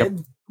 go ahead.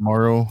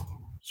 Tomorrow.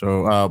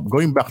 So,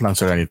 going back lang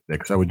sa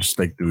RunItDex, I would just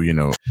like to,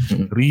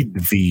 read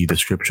the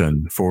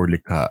description for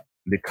Likha.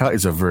 Likha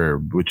is a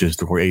verb, which is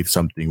to create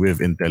something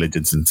with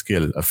intelligence and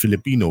skill, a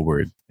Filipino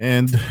word.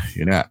 And,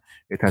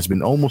 it has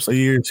been almost a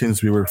year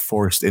since we were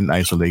forced in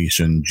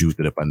isolation due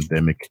to the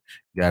pandemic.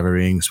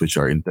 Gatherings, which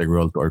are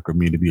integral to our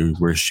community,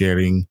 where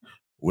sharing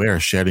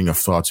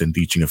of thoughts and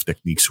teaching of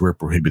techniques were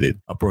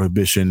prohibited. A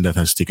prohibition that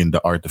has taken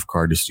the art of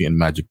cardistry and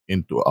magic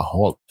into a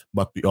halt.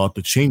 But we ought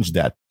to change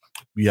that.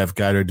 We have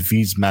gathered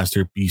these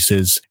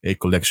masterpieces, a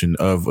collection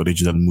of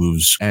original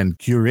moves and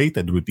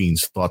curated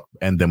routines taught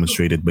and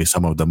demonstrated by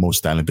some of the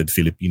most talented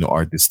Filipino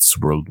artists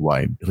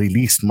worldwide.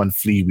 Released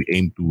monthly, we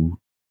aim to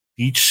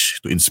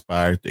teach, to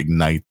inspire, to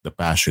ignite the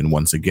passion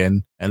once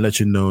again, and let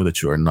you know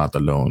that you are not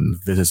alone.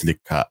 This is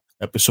Likha.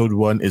 Episode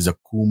 1 is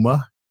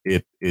Akuma.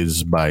 It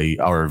is by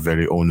our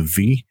very own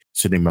V.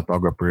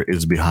 Cinematographer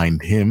is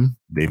behind him,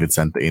 David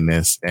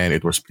Santaynez, and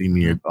it was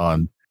premiered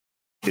on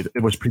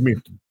It was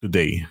premiered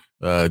today,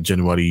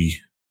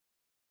 January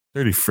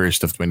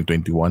 31st of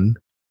 2021.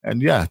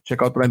 And yeah,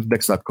 check out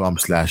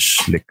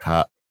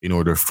rentdex.com/likha in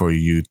order for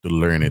you to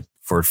learn it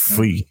for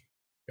free,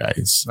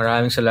 guys.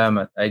 Maraming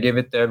salamat. I give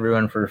it to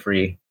everyone for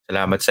free.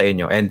 Salamat sa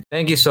inyo. And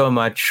thank you so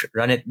much,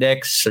 Run It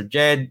Dex, Sir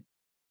Jed,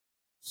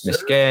 Miss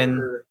Ken.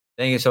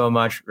 Thank you so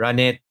much, Run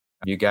It.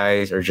 You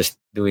guys are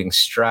just doing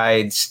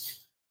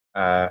strides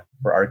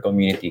for our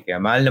community. Kaya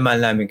mahal na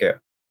mahal namin kayo.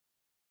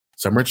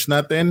 Sa merch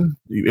natin,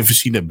 if you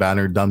see the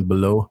banner down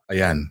below,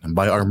 ayan,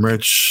 buy our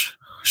merch,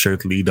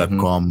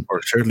 shirtly.com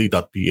or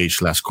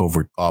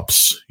shirtly.ph/covertops.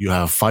 You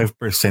have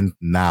 5%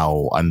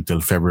 now until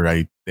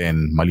February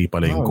 10. Mali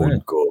pala yung code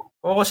ko.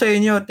 O sa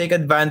inyo, take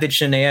advantage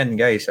na yan,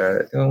 guys.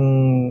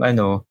 Yung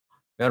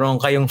meron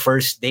kayong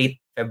first date,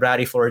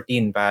 February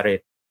 14,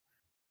 pare.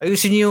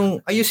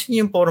 Ayusin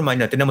yung forma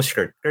nyo. Tinan mo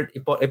shirt.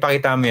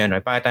 Ipakita mo yan.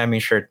 Ipakita mo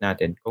yung shirt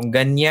natin. Kung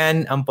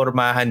ganyan ang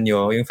pormahan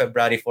nyo, yung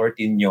February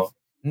 14 nyo,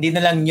 hindi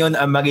na lang yun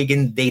ang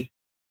magiging date.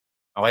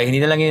 Okay?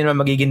 Hindi na lang yun ang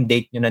magiging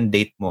date nyo ng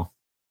date mo.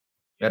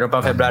 Meron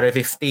pang February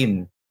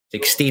 15,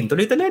 16.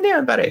 Tuloy-tuloy na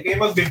yan, pare.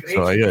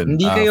 So, ayun.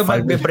 Hindi kayo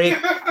magbe-break.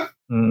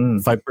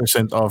 5%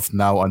 off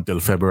now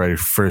until February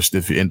 1st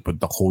if you input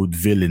the code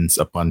VILLAINS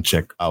upon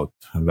checkout.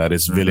 That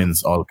is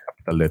VILLAINS, all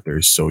capital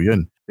letters. So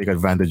yun, take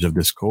advantage of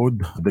this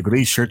code. The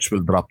gray shirts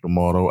will drop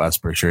tomorrow as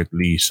per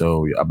Shirtly.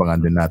 So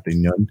abangan din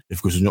natin yun.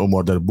 If gusto nyo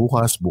umorder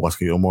bukas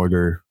kayo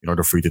umorder in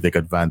order for you to take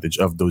advantage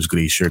of those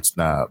gray shirts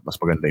na mas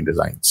maganda yung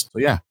designs.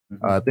 So yeah,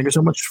 thank you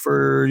so much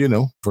for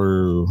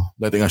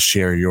letting us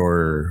share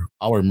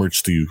our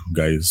merch to you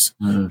guys.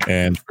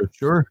 And for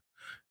sure,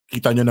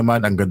 kita nyo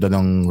naman, ang ganda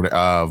ng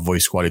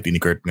voice quality ni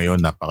Kurt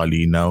ngayon.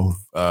 Napakalinaw.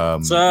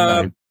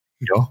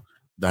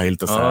 Dahil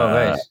to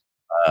sa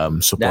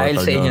support. Dahil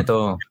sa inyo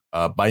to.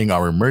 Buying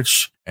our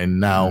merch.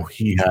 And now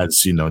he has,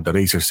 the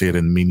Razer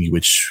Siren Mini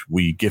which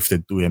we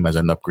gifted to him as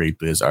an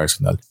upgrade to his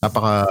arsenal.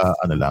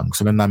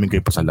 Gusto na namin kayo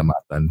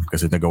pasalamatan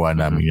kasi nagawa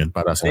namin yun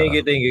para sa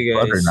Thank you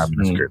guys.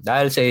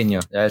 Dahil sa inyo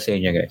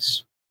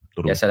guys.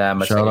 Kaya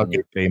salamat sa inyo. Shout out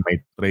kay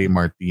Trey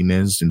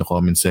Martinez in the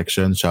comment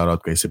section. Shout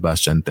out kay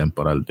Sebastian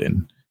Temporal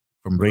din.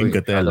 From Rain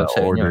Gatella,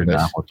 order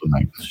na ako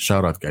tonight.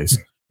 Shout out, guys.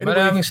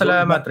 Maraming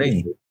salamat,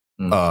 Rain.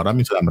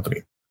 Maraming salamat,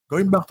 Rain.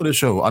 Going back to the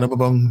show, ano ba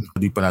bang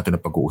hindi pa natin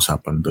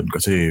napag-uusapan doon?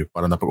 Kasi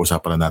parang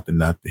napag-uusapan na natin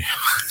lahat eh.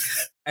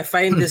 I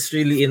find this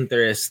really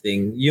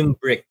interesting. Yung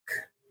brick.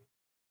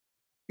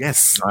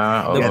 Yes.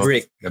 The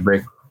brick. The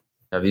brick.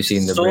 Have you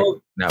seen the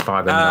brick?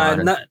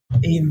 Napakaganda.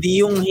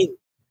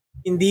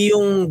 Hindi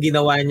yung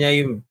ginawa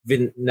niya yung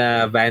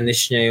na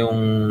vanish niya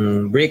yung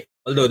brick.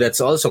 Although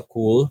that's also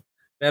cool.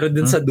 Pero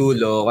dun sa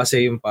dulo,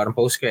 kasi yung parang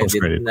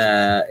post-credit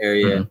na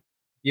area,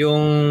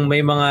 yung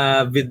may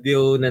mga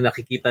video na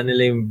nakikita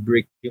nila yung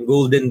brick, yung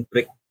golden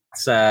brick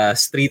sa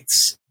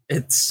streets.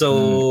 It's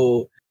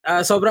so,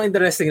 sobrang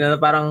interesting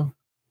na parang,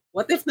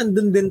 what if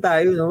nandun din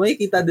tayo, no? May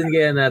kita din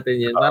kaya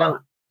natin yan.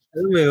 Parang,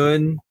 alam mo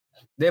yun?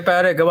 Hindi,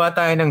 pare, gawa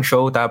tayo ng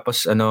show,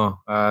 tapos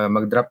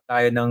mag-drop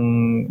tayo ng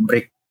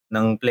brick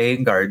ng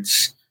playing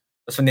cards.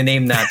 Tapos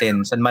name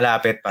natin, saan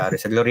malapit,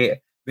 pare, sa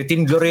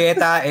between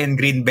Glorieta and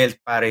Greenbelt,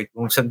 pare.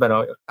 Kung saan ba,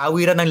 no?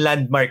 Tawiran ng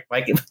landmark.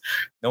 Like,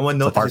 no one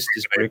notices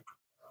this brick.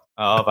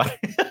 Oo, pare.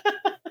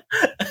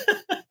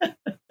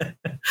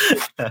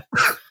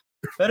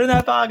 Pero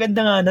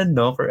napakaganda nga nun,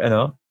 no?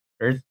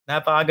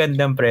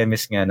 Napakagandang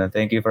premise nga nun.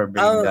 Thank you for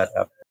bringing that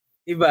up.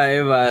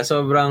 Iba.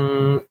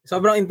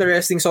 Sobrang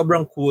interesting,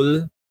 sobrang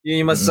cool. Yun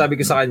yung masasabi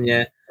ko sa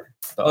kanya.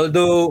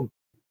 Although,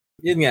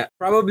 yun nga,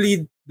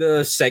 probably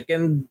the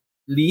second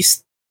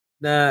least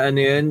na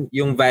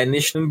yung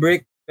vanish ng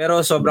brick.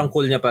 Pero sobrang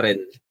cool niya pa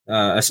rin.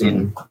 As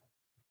in,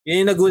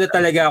 yun yung nagulat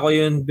talaga ako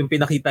yung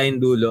pinakita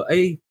yung dulo.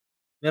 Ay,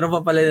 meron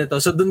pa pala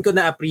nito. So, dun ko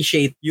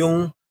na-appreciate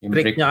yung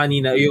trick niya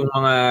kanina, yung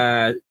mga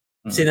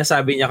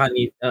sinasabi niya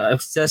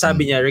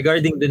niya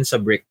regarding dun sa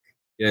brick.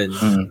 Yun.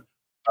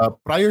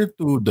 Prior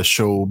to the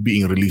show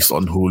being released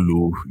on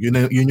Hulu,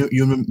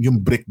 yung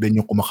brick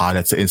din yung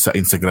kumakalat sa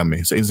Instagram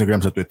eh. Sa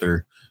Instagram, sa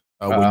Twitter.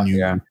 When you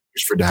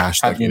search for the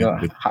hashtag.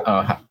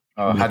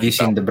 Have you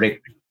seen the brick?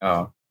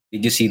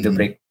 Did you see the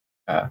brick?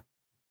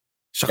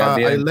 Saka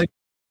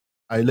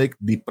I like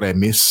the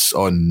premise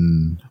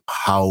on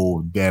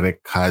how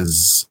Derek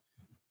has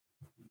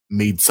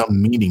made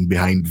some meaning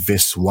behind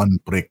this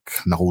one brick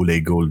na kulay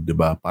gold,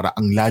 diba? Para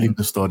ang lalim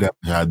ng story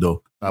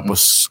masyado.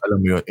 Tapos,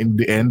 alam mo yun, in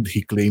the end,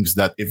 he claims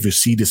that if you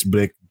see this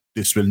brick,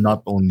 this will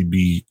not only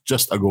be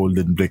just a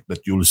golden brick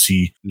that you'll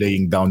see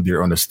laying down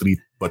there on the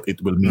street, but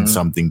it will mean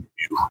something to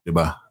you,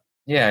 diba?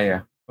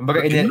 Yeah.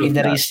 Kumbaga,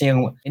 in-erase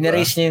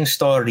niya yung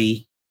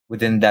story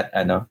within that,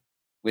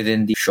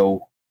 within the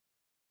show.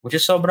 Which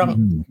is sobrang,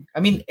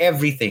 I mean,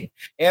 everything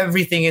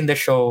in the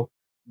show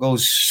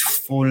goes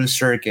full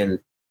circle.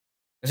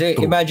 Kasi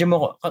imagine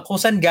mo, kung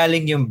saan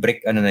galing yung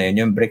brick,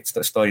 yung brick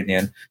story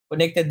na yun,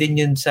 connected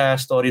din yun sa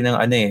story ng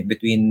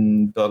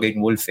between dog and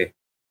wolf eh.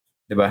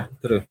 Diba?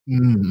 True.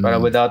 Para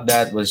without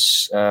that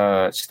was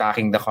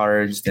stacking the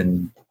cards,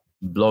 then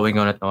blowing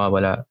on it,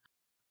 nawawala.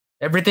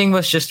 Everything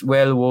was just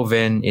well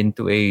woven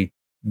into a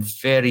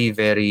very,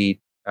 very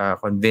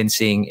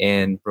convincing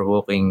and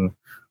provoking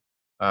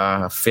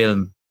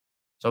film.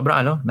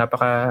 Sobrang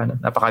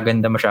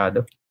napakaganda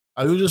masyado.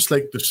 I would just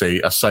like to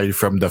say, aside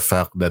from the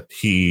fact that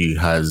he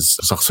has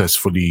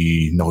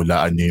successfully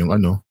nahulaan niya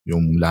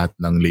yung lahat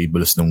ng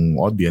labels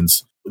ng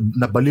audience,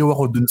 nabaliw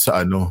ako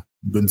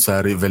dun sa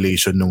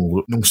revelation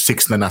nung 6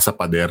 na nasa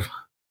pader.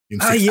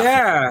 Yung 6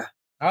 yeah.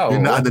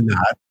 Yung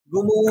lahat.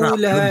 Gumuho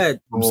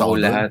lahat. Gumuho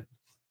lahat.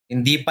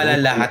 Hindi pala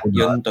lahat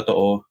yun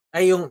totoo.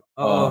 Ay, yung,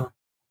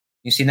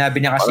 yung sinabi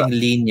niya kasing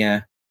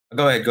linya.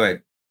 Go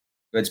ahead,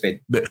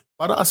 Spade.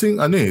 Para kasing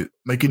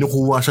may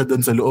kinukuha siya doon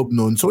sa loob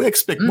noon. So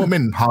expect mo,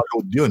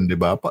 hollowed yun, di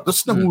ba?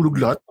 Tapos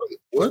nahulog lahat.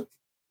 What?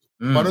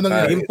 Paano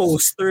nangyari? Yung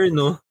poster,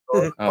 no?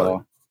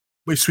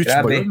 May switch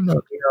ba yun?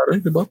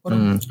 Nangyari, di ba?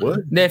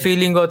 What? Hindi,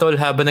 feeling ko, tol,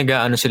 habang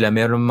nag-ano sila,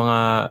 merong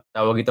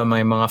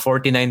may mga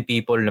 49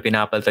 people na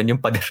pinapalitan yung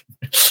pader.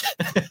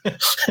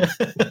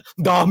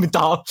 Dami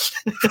tao.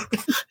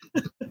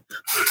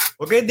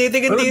 Okay,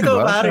 titigin dito,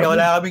 diba? Pare.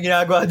 Wala kaming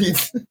ginagawa dito.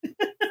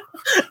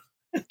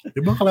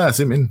 Ibang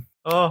klase, men.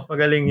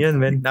 Magaling yun,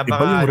 men. Iba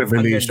yung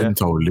revelation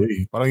sa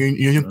huli. Parang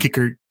yun yung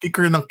kicker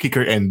ng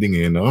kicker ending,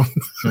 no?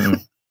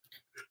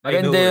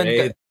 Maganda yun.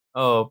 Right?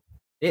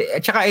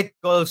 At saka it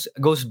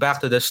goes back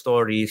to the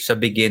story sa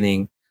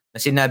beginning na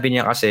sinabi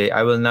niya kasi,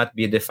 I will not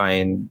be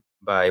defined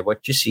by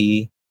what you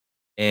see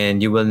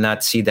and you will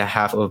not see the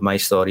half of my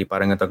story.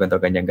 Parang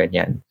ganito,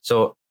 ganyan.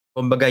 So,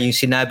 kumbaga, yung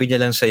sinabi niya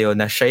lang sa'yo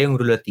na siya yung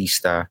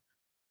rulatista,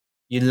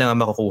 yun lang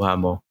ang makukuha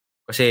mo.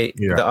 Kasi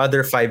the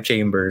other 5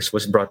 chambers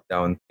was brought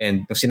down.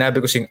 And nung sinabi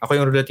ko ako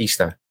yung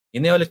rulatista,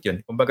 yun na ulit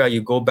yun. Kumbaga,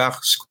 you go back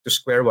to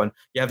square one,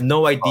 you have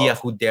no idea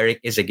who Derek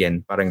is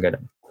again. Parang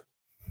ganun.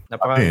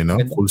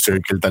 Full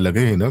circle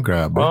talaga no?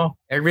 Grabe.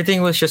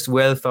 Everything was just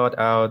well thought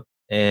out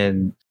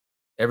and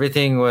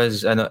everything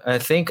was, I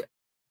think,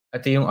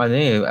 ito yung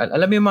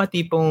alam mo yung mga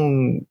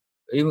tipong,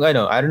 I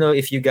don't know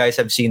if you guys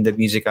have seen the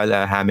musical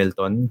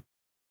Hamilton.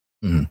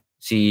 Mm-hmm.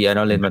 Si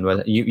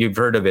Lin-Manuel. You've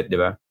heard of it, di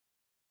ba?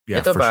 Yeah,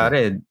 ito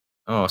pare.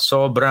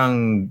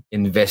 Sobrang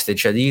invested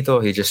siya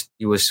dito.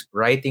 He was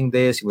writing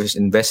this. He was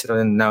invested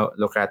in. Now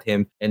look at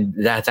him. And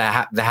that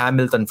the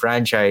Hamilton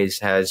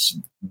franchise has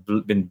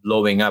been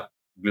blowing up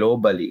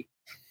globally.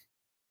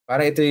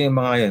 Para ito yung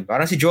mga yun.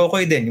 Parang si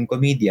Jokoy din, yung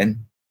comedian.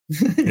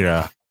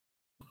 Yeah.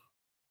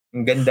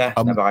 Ang ganda.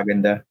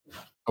 Napakaganda.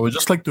 I would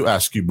just like to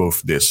ask you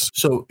both this.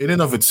 So, in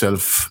and of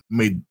itself,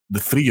 made the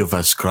 3 of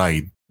us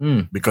cried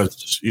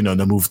because,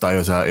 na-move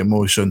tayo sa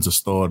emotions, sa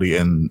story,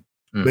 and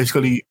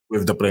basically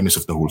with the premise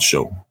of the whole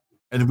show.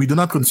 And we do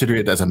not consider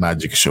it as a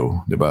magic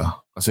show, di ba?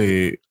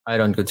 Kasi I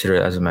don't consider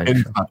it as a magic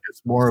show.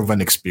 It's more of an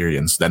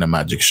experience than a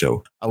magic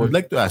show. I would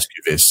like to ask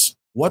you this.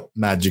 What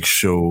magic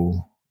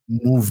show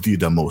moved you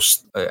the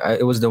most?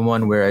 It was the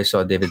one where I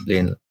saw David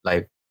Blaine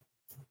live.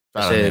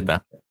 Kasi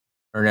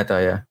Erneta,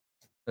 yeah.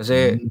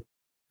 Kasi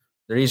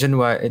the reason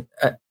why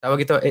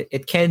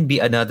it can be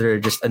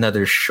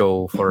another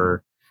show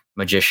for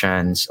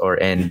magicians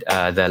and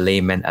the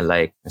laymen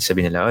alike.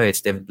 Sabi nila,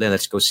 it's David Blaine,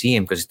 let's go see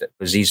him because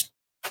he's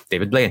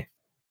David Blaine.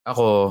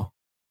 Ako,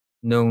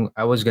 nung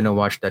I was gonna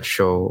watch that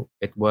show,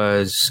 it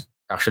was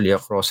actually a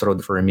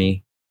crossroad for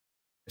me.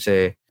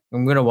 Kasi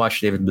I'm gonna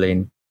watch David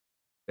Blaine.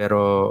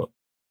 Pero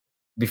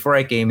before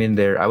I came in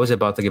there, I was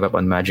about to give up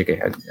on magic.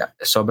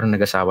 Sobrang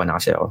nag-asawa na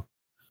kasi ako.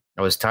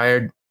 I was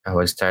tired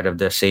of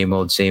the same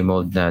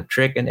old na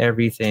trick and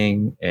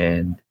everything.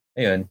 And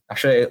ayun,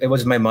 actually, it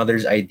was my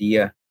mother's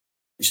idea.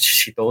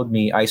 She told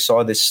me, I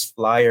saw this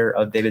flyer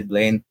of David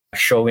Blaine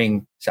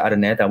showing sa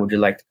Araneta. Would you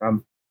like to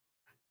come?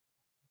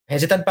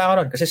 Hesitant pa ako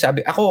ron kasi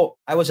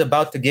I was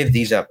about to give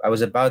these up. I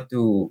was about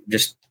to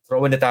just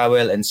throw in the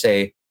towel and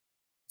say,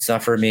 it's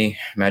not for me.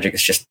 Magic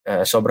is just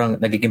sobrang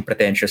nagiging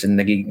pretentious and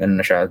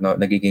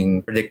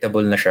nagiging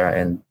predictable na siya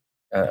and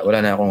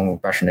wala na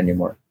akong passion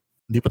anymore.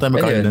 Hindi pa tayo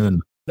magkakilala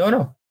nun.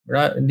 No.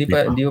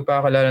 Hindi ko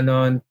pa kakilala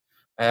nun.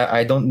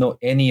 I don't know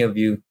any of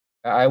you.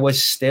 I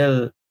was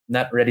still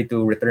not ready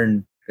to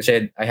return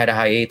kasi I had a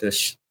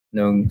hiatus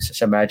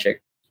sa Magic.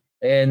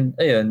 And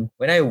ayun,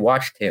 when I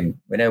watched him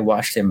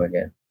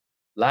again,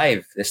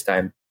 live this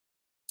time,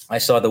 I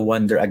saw the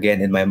wonder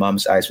again in my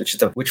mom's eyes,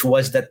 which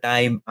was the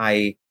time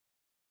I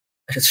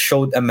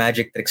showed a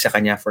magic trick sa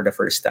kanya for the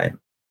first time.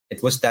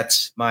 It was that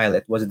smile.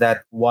 It was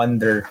that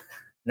wonder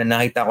na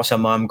nakita ko sa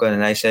mom ko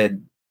and I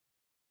said,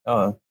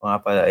 nga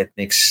pala,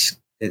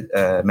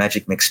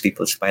 magic makes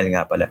people smile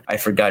nga pala. I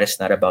forgot it's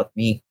not about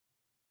me.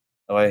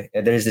 Okay?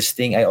 There's this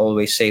thing I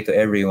always say to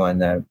everyone,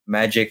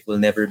 magic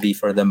will never be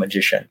for the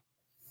magician.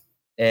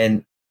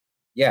 And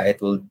yeah,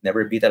 it will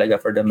never be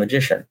talaga for the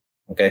magician.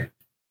 Okay?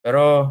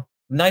 Pero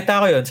nakita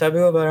ko yun, sabi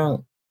ko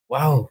parang,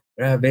 wow,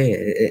 grabe.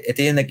 Ito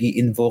yung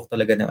nag-i-invoke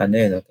talaga ng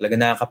talaga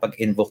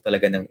nakakapag-invoke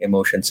talaga ng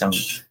emotions ang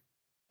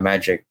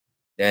magic.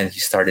 Then he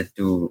started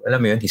to,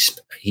 alam mo yun,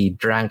 he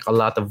drank a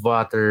lot of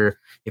water.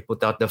 He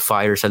put out the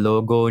fire sa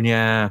logo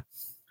niya.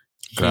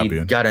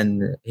 He got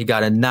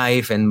a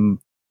knife and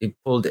he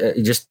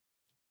just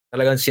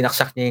talagang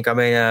sinaksak niya yung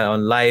kamay niya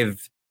on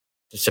live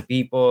sa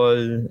people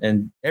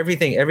and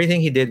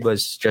everything he did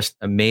was just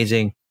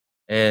amazing.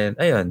 And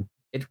ayun,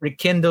 it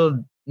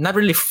rekindled, not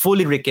really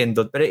fully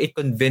rekindled, but it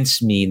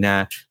convinced me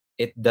na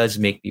it does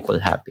make people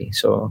happy.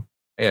 So,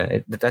 yeah,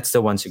 that's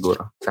the one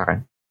siguro sa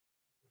akin.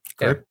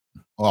 Correct.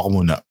 O ako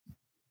muna.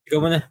 Ikaw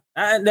muna.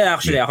 Hindi,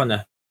 actually, ako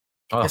na.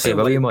 Okay,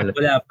 bawi mo.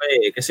 Wala pa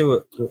eh. Kasi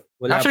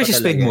wala actually, pa si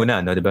Spade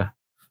muna, no? Diba?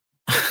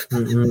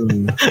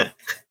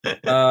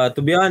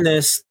 To be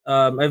honest,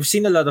 I've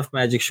seen a lot of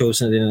magic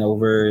shows na din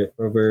over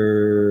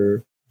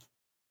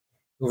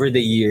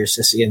the years.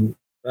 As in,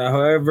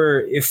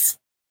 however, if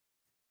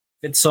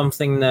it's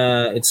something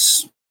na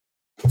it's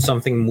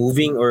something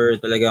moving or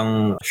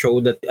talagang show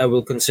that I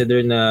will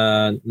consider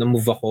na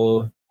move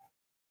ako,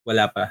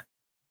 wala pa.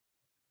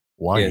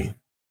 Why? Yeah.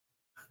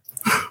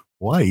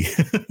 Why?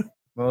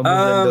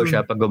 Mamumlan daw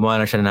siya pag gumawa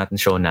na siya natin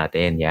show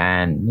natin.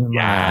 Yan.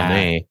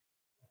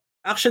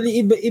 Actually,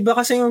 iba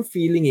kasi yung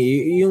feeling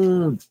eh.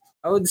 Yung,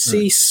 I would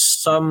say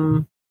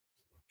some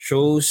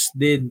shows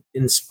did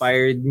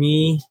inspired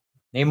me.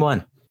 Name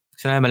one.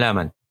 Gusto na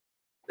malaman.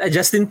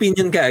 Justin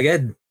Pinion ka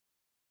agad.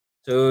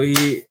 So,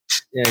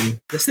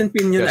 yan. Justin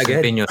Pinion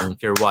agad. Justin Pinion,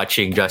 if you're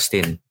watching,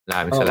 Justin,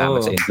 maraming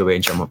salamat sa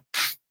influensya mo.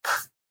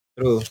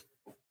 True.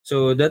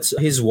 So, that's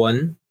his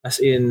one. As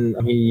in,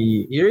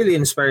 he really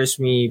inspires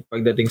me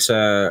pagdating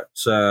sa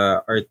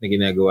art na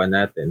ginagawa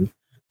natin,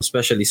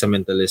 especially sa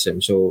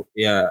mentalism. So,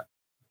 yeah.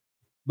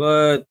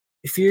 But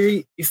if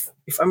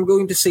I'm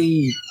going to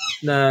say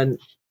na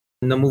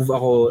move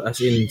ako as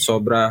in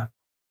sobra,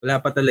 wala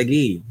pa talaga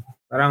eh.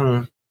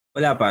 Parang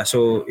wala pa.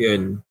 So,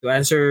 yun. To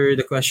answer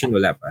the question,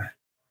 wala pa.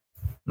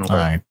 Okay.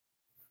 Alright.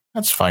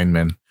 That's fine,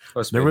 man.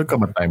 There will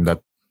come a time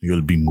that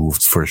you'll be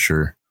moved for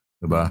sure.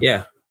 Diba?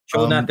 Yeah.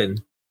 Show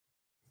natin.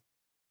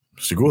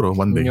 Siguro,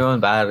 one day. Yun,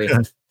 pare.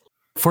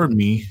 For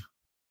me,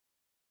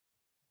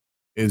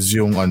 is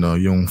yung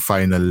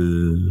final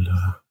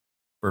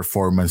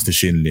performance ni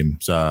Shin Lim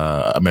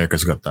sa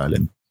America's Got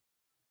Talent.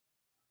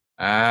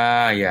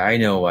 Yeah, I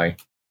know why.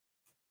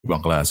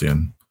 Ibang klase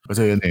yun.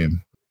 Kasi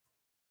yun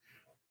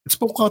it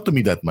spoke out to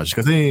me that much.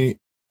 Kasi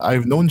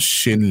I've known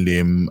Shin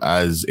Lim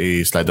as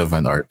a sleight of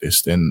hand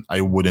artist and I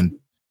wouldn't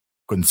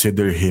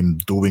consider him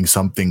doing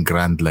something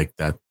grand like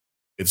that.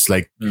 It's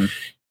like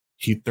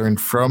he turned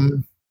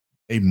from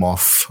a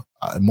moth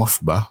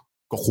ba?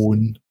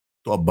 Cocoon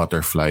to a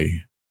butterfly.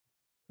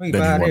 Uy,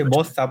 pare,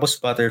 moth tapos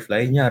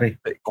butterfly, nyari.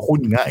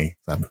 Cocoon nga eh.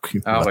 Sabi ko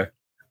yun. Okay.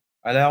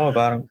 Alam ko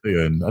parang... So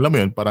yun. Alam mo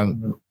yun, parang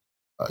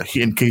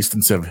he encased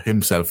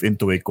himself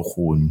into a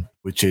cocoon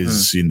which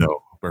is,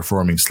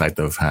 performing sleight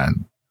of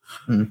hand.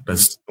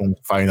 Tapos yung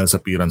finals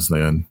appearance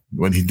na yun,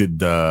 when he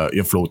did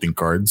yung floating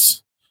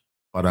cards,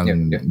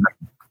 parang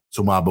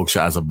sumabog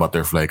siya as a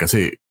butterfly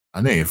kasi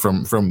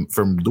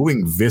from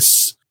doing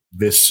this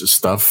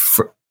stuff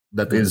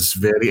that is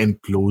very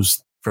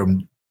enclosed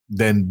from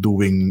then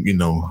doing,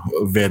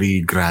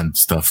 very grand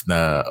stuff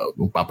na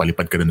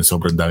papalipad ka na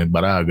sobrang daming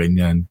bara,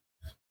 ganyan.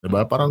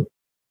 Diba? Parang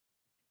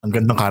ang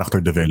gandang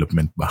character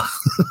development ba?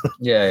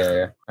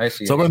 Yeah. I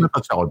see. Sobrang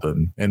natouch ako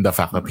dun. And the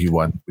fact that he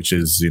won, which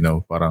is,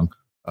 parang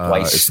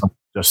twice. It's not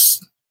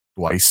just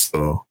twice.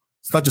 So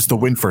it's not just a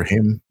win for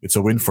him. It's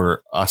a win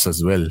for us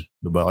as well.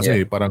 Diba?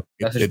 Kasi parang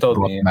it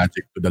brought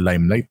magic to the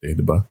limelight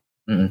diba?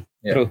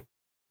 Yeah. True.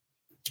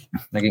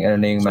 Naging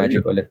na yung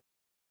magic ulit.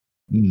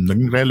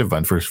 Naging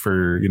relevant for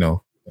for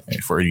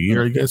a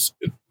year, I guess.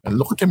 And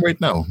look at him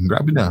right now.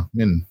 Grabe na.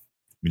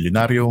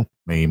 Milyonaryo,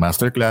 may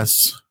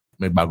masterclass,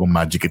 may bagong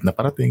magic kit na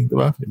parating,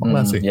 diba? Ibang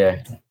klase.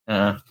 Yeah.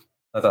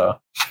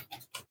 Totoo.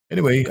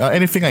 Anyway,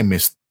 anything I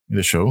missed in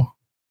the show?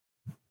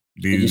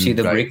 Did you see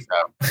the brick?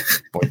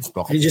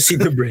 Did you see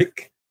the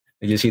brick?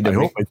 Did you see the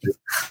brick? Hope I did.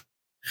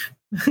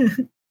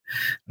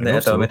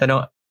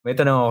 May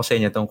tanong ako sa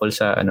inyo tungkol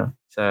sa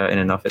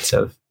in and of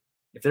itself.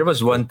 If there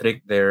was one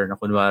trick there na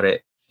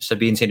kunwari,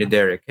 sabihin si ni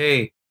Derek,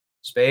 hey,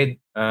 Spade,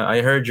 I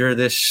heard you're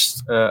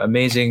this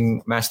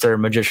amazing master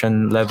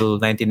magician level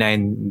 99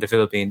 in the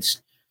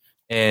Philippines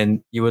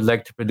and you would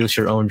like to produce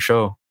your own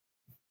show.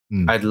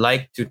 I'd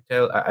like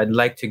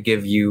to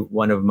give you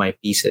one of my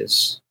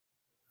pieces.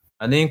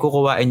 Ano yung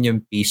kukuhain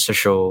yung piece sa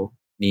show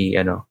ni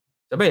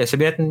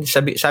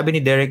sabi ni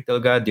Derek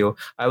DelGaudio,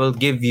 I will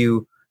give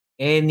you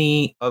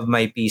any of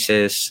my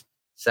pieces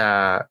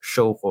sa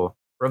show ko.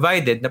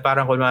 Provided na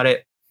parang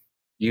kunwari,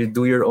 you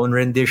do your own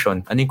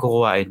rendition. Ano yung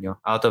kukuhain nyo?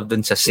 Out of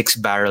dun sa 6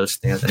 barrels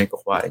na yun, ano yung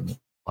kukuhain nyo?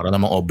 Para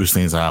namang obvious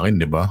na yun sa akin,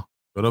 di ba?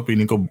 Pero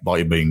feeling ko,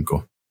 baka ibahin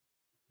ko.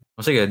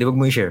 O sige, di wag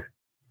mo i-share.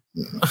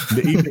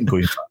 Ibahin ko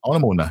yun. Ako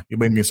na muna.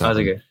 Ibahin ko yun sa akin.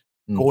 Sige.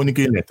 Kukunin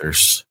ko yung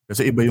letters.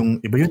 Kasi iba yun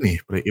eh.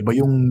 Pre. Iba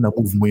yung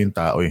na-move mo yung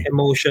tao eh.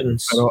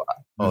 Emotions. Pero,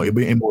 iba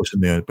yung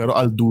emotion na yun. Pero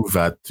I'll do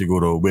that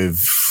siguro with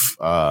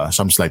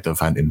some sleight of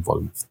hand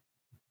involved.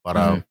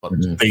 Para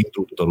staying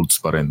true to the roots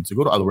pa rin.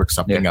 Siguro I'll work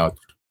something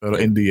out. Pero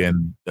in the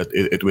end, that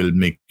it will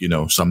make,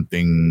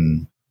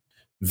 something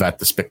that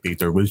the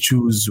spectator will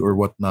choose or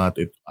whatnot.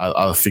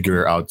 I'll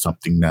figure out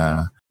something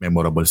na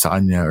memorable sa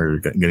kanya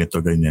or ganito,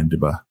 ganyan, di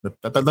ba?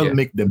 That'll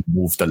make them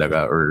move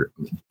talaga or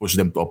push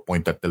them to a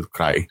point that they'll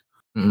cry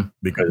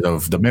because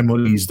of the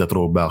memories, the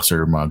throwbacks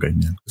or mga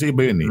ganyan. Kasi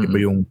iba yun eh.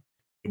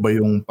 Iba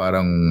yung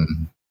parang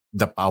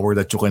the power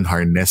that you can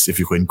harness if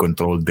you can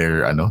control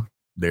their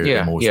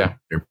emotion.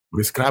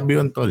 Grabe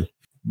yun, tol.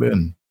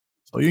 Yun.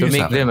 So, yun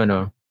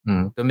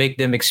to make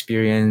them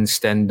experience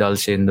Stendhal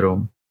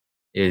syndrome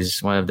is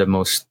one of the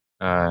most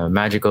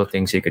magical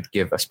things you could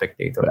give a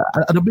spectator.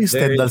 Ano ba yung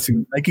Stendhal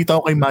syndrome? Nakikita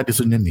ko kay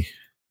Madison yan eh.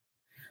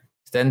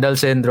 Stendhal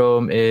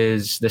syndrome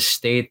is the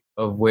state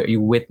of where you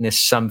witness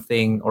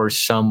something or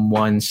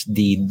someone's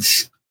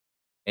deeds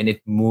and it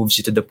moves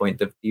you to the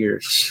point of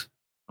tears.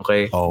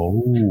 Okay?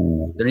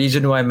 Oh. The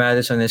reason why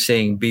Madison is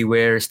saying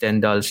beware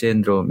Stendhal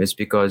syndrome is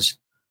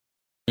because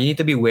you need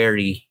to be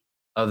wary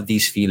of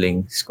these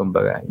feelings.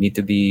 Kumbaga, you need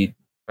to be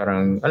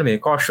parang,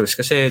 cautious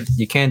kasi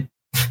you can't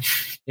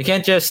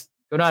just,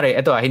 kunwari,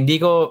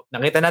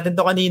 nakita natin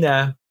to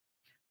kanina,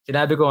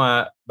 sinabi ko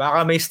nga,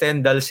 baka may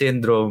Stendhal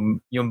syndrome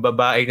yung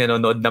babae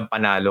nanonood ng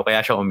Panalo kaya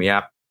siya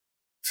umiyak.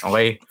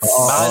 Okay?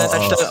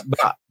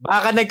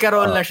 Baka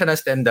nagkaroon lang siya ng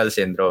Stendhal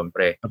syndrome,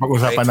 pre.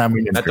 Napag-usapan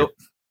namin yun.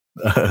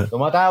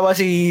 Tumatawa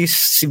si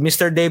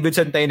Mr.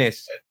 Davidson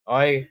Taines.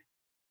 Okay?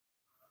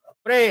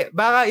 Pre,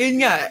 baka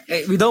yun nga,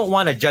 we don't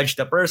want to judge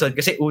the person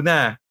kasi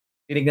una,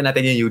 tinignan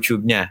natin yung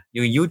YouTube niya.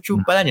 Yung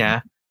YouTube pala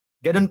niya,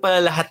 ganun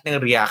pala lahat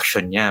ng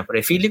reaction niya. Pre,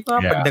 feeling ko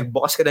pag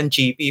nagbukas ka ng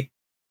chippy,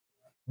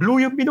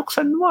 blue yung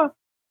binuksan mo.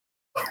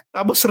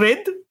 Tapos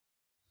red,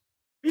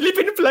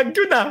 Philippine flag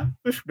yun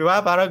Di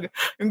ba? Parang,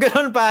 yung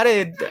ganun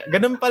pare,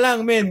 ganun pa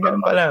lang, men.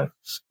 Ganun pa lang.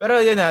 Pero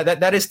yun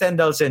that is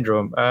Stendhal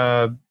syndrome.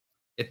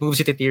 It moves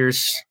you to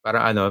tears.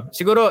 Parang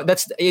siguro,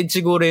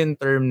 siguro yung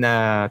term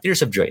na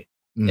tears of joy.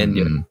 And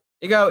yun.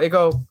 Ikaw,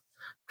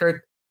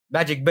 Kurt,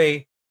 Magic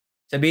Bay,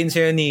 sabihin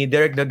sa'yo ni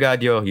Derek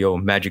DelGaudio, yo,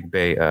 Magic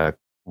Bay,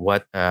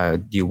 what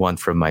do you want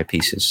from my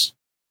pieces?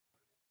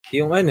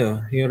 Yung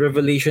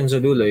revelation sa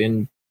dulo,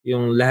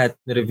 yung lahat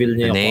na-reveal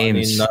niya.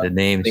 The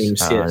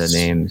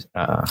names.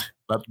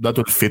 That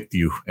would fit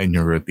you and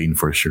your routine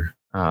for sure.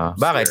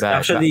 Bakit?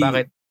 Actually,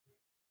 bakit?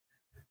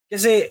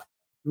 Kasi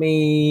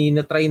may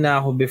na-try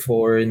na ako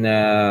before na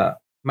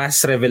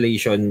mass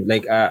revelation.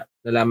 Like,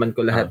 nalaman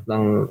ko lahat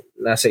ng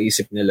nasa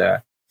isip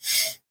nila.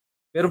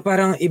 Pero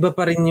parang iba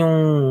pa rin yung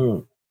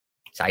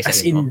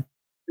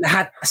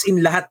lahat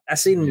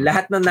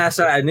na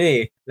nasa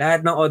lahat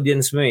ng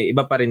audience mo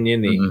iba pa rin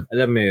yun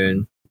Alam mo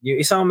yun?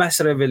 Yung isang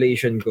mass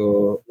revelation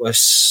ko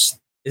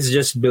is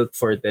just built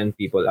for 10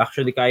 people.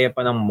 Actually, kaya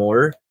pa ng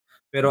more.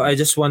 Pero I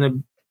just wanna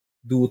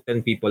do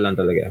 10 people lang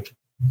talaga.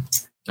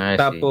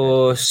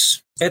 Tapos,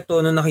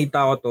 nung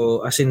nakita ko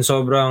to, as in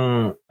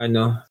sobrang,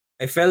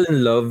 I fell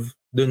in love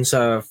dun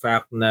sa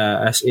fact na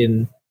as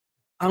in,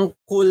 ang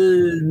cool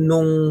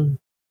nung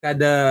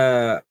kada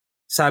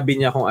sabi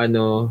niya kung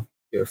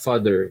your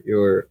father,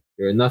 you're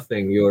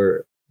nothing,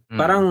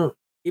 parang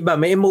iba,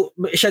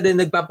 siya din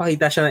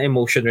nagpapakita siya ng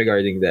emotion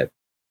regarding that.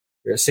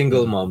 You're a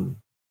single mom.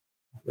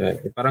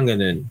 Parang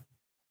ganun.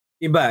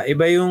 Iba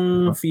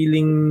yung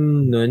feeling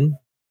nun,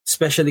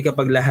 especially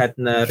kapag lahat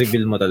na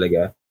reveal mo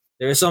talaga.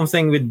 There's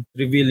something with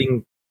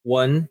revealing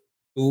 1,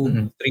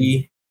 2,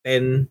 3,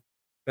 10,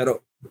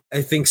 pero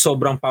I think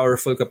sobrang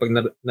powerful kapag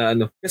na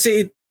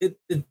kasi it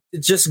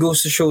just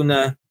goes to show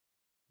na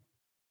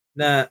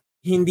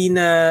hindi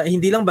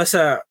lang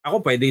basta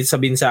ako pwede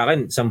sabihin sa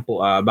akin 10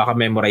 baka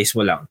memorize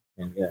mo lang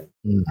yan.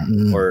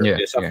 Or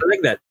something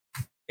like that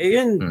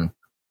yun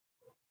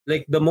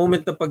like the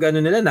moment na pag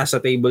nila nasa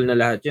table na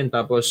lahat yun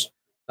tapos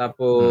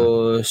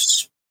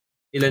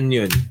ilan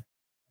yun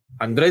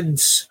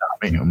hundreds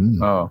dami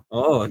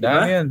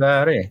yun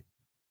pare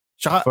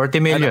tsaka 40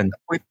 million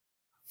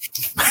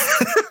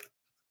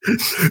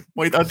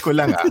point out ko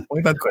lang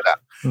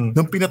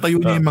nung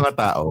pinatayo niya yung mga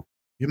tao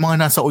yung mga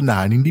nasa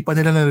unahan hindi pa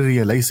nila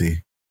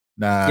na-realize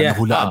na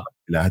nahulaan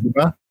nila di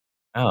ba?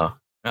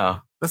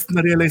 Tapos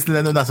na-realize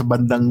nila nung nasa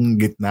bandang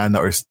gitna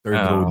na or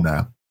third row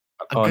na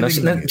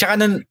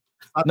tsaka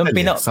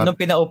nung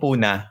pinaupo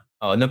na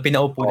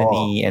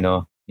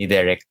ni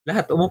Derek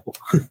lahat umupo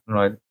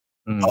right.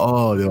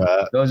 Di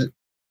ba?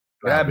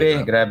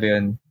 Grabe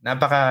yun.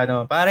 Napaka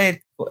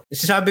pare,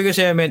 sasabi ko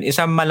sa'yo, man,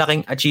 isang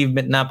malaking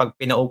achievement na pag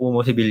pinaupo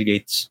mo si Bill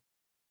Gates.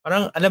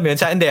 Parang, alam mo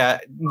yun, I'm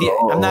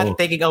not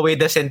taking away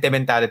the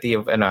sentimentality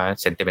of,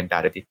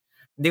 sentimentality.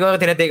 Hindi ko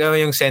tinatake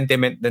away yung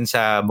sentiment dun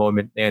sa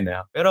moment na yun.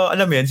 Pero,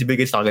 alam mo yun, si Bill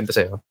Gates nakaganto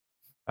sa'yo.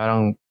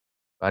 Parang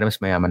mas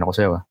mayaman ako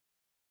sa'yo.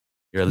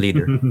 You're a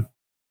leader.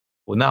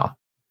 Una ako.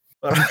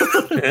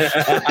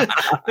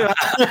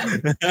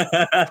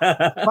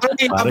 Parang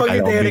kapag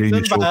yung Derek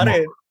dun,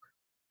 pare.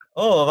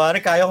 Pare,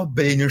 kaya kong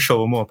bilhin yung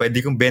show mo. Pwede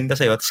kong benta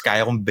sa'yo, tapos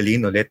kaya kong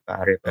bilhin ulit,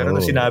 pare. Pero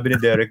nung sinabi ni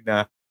Derek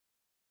na,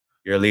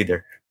 you're a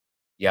leader,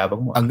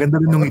 yabang mo. Ang ganda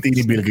rin nung ngiti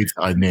ni Bill Gates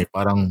sa kanya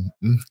parang,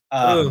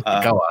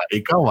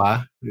 ikaw,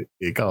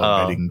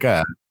 galing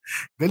ka.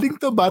 Galing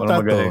to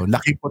bata to,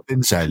 laki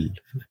potential.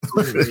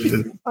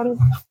 Parang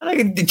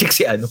check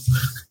si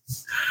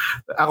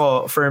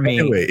Ako, for me,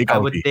 anyway, I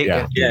would take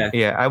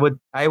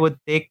I would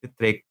take the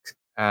trick,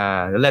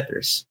 the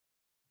letters.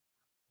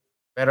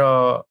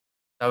 Pero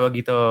tawag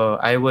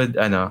ito, I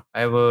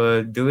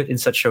would do it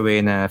in such a way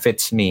na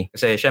fits me.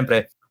 Kasi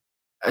syempre,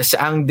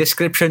 ang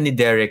description ni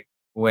Derek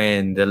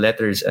when the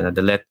letters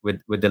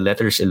with the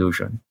letters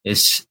illusion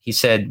is he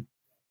said,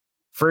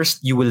 first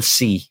you will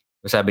see.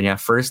 Sabi niya,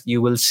 first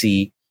you will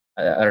see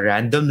a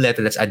random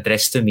letter that's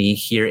addressed to me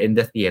here in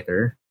the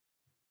theater,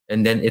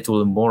 and then it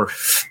will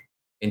morph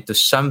into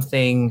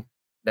something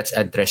that's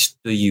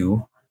addressed to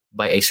you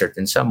by a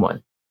certain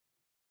someone.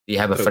 Do you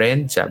have a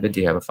friend? Sabi,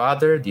 do you have a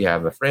father? Do you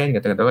have a friend?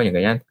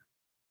 Ganyan.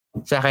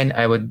 Sa akin,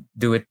 I would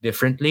do it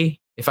differently.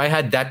 If I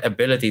had that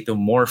ability to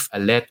morph a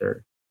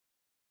letter,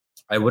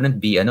 I wouldn't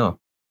be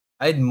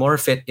I'd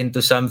morph it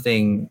into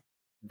something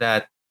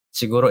that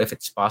siguro, if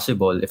it's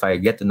possible, if I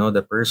get to know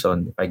the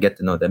person, if I get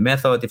to know the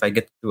method, if I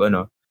get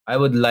to I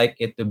would like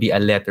it to be a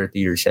letter to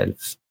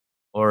yourself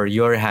or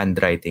your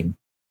handwriting,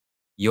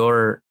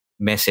 your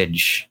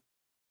message.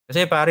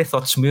 Kasi pare,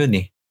 thoughts mo yun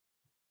eh.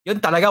 Yun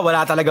talaga,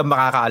 wala talagang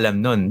makakaalam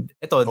nun.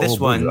 Ito, this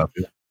one,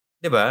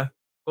 di ba?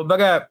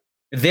 Kumbaga,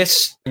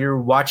 you're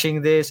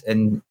watching this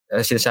and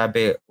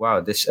sinasabi, wow,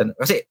 this,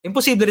 kasi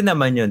imposible rin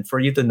naman yun for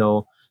you to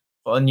know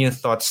kung ano yung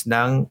thoughts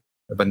ng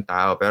ibang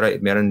tao. Pero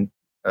meron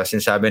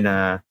sinasabi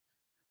na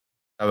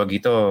tawag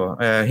ito,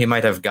 he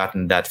might have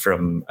gotten that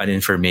from an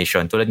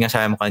information. Tulad nga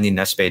sa mo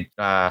kanina, Spade,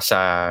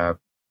 sa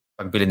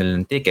pagbili nila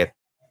ng ticket.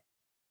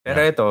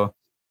 Pero ito,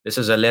 this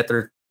is a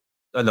letter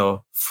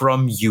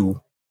from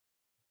you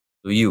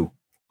to you.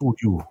 To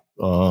you.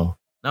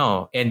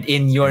 No, and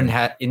in your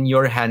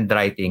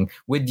handwriting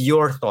with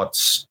your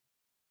thoughts.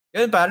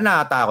 Yun, parang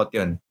nakatakot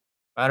yun.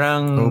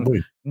 Parang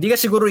hindi ka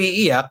siguro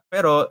iiyak,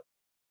 pero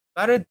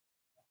parang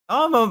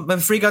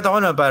mag-freak out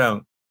ako na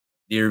parang,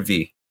 Dear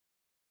V,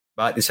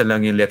 bakit isa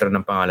lang yung letter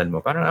ng pangalan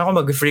mo? Parang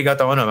ako mag-freak out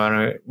ako na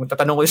parang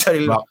tatanong ko yung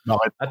sarili.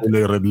 Bakit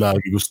kulay red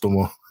lagi gusto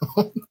mo?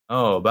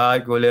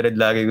 Bakit kulay red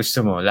lagi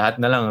gusto mo? Lahat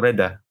na lang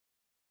red ah.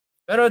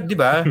 Pero di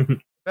ba?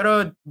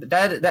 Pero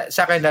that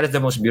sa akin, that is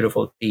the most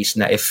beautiful piece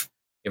na if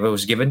it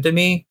was given to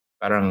me,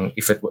 parang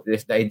if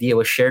the idea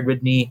was shared with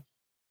me,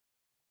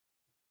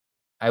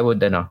 I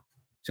would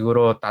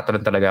siguro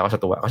tatalon talaga ako sa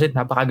tuwa kasi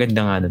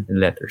napakaganda nga ng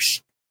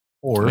letters.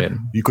 Or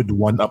you could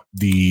one-up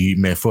the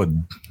method,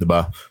 di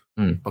ba?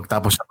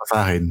 Pagtapos na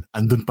pasahin,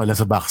 andun pala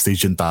sa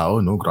backstage yung tao,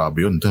 no?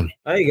 Grabe yun, tol.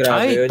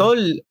 Grabe yun. Tol.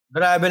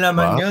 Grabe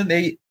naman yun.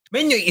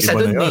 Yung isa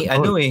dun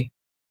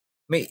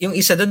may yung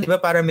isa doon, di ba,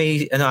 para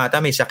may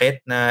may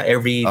sakit na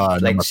every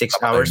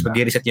 6 hours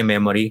mag-reset yung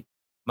memory.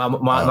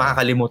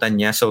 Makakalimutan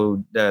niya.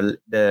 So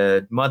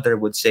the mother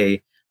would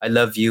say, I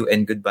love you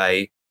and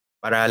goodbye.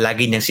 Para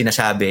lagi niyang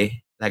sinasabi,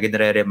 lagi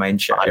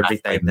nare-remind siya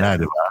every time na.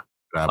 Diba?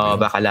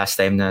 Baka last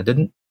time na.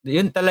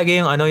 Yun talaga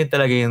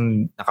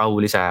yung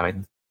nakahuli sa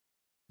akin.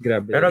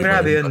 Grabe. Pero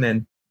grabe yun,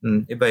 man.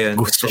 Iba yun.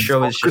 The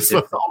show is just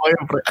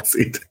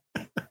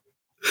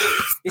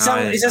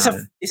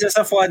Isa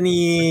sa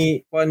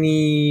funny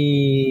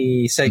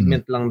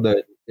segment lang doon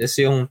is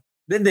yung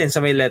din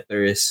sa may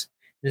letters.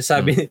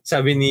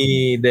 Sabi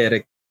ni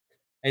Derek,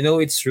 I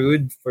know it's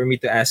rude for me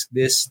to ask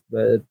this,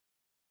 but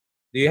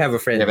do you have a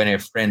friend? Do you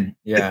have a friend?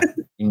 Yeah.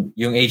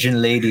 Yung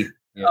Asian lady.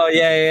 Yeah. Oh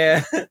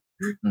yeah.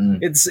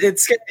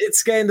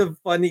 It's kind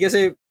of funny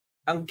kasi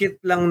ang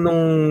cute lang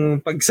nung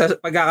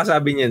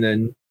pagkakasabi niya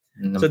nun.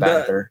 So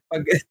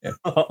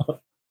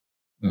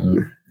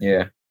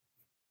yeah.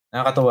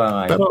 Nakakatuwa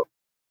nga yun. Pero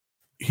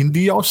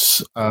hindi ako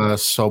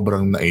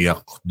sobrang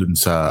naiyak dun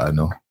sa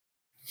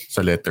sa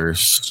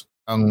letters.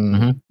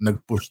 Ang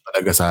nag-push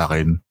talaga sa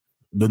akin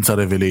dun sa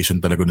revelation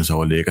talaga dun sa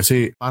huli.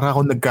 Kasi para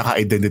akong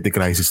nagkaka-identity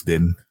crisis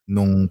din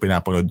nung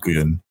pinapanood ko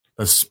yun.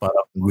 Tapos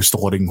parang gusto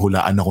ko ring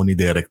hulaan ako ni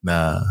Derek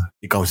na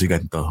ikaw si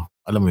ganito.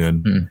 Alam mo yun?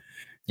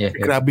 Yeah.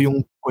 Grabe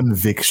yung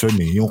conviction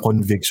eh. Yung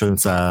conviction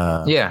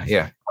sa...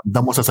 Yeah.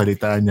 Randam mo sa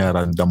salita niya,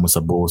 randam mo sa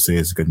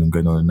boses,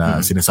 ganun-ganun na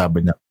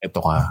sinasabi niya,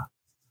 eto ka.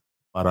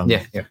 Parang,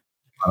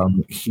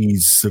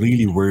 he's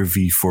really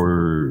worthy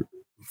for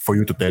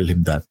you to tell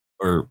him that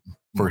or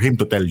for him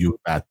to tell you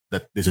that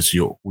this is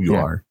you, who you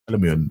are. Alam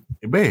mo yun?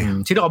 Iba eh.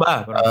 Sino ka ba?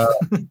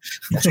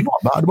 Sino ka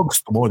ba? Ano ba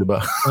gusto mo, di ba?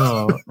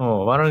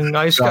 Parang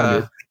ayos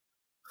ka.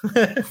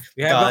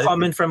 We have a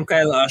comment from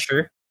Kyle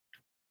Usher.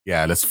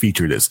 Yeah, let's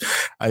feature this.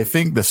 I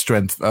think the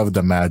strength of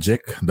the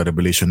magic, the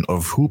revelation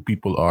of who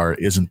people are,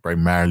 isn't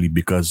primarily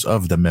because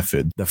of the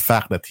method. The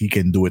fact that he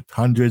can do it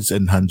hundreds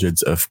and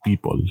hundreds of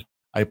people.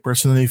 I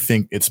personally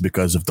think it's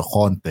because of the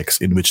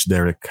context in which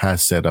Derek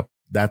has set up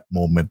that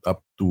moment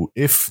up to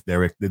if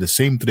Derek did the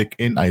same trick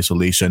in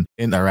isolation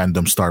in a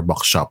random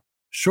Starbucks shop.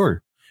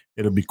 Sure,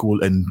 it'll be cool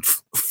and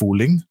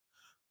fooling,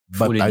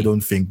 but I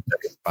don't think the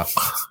impact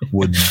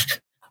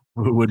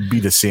would be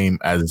the same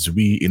as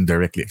we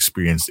indirectly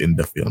experienced in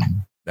the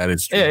film. That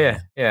is true.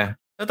 Yeah.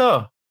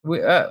 Totoo.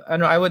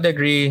 I would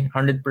agree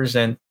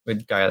 100%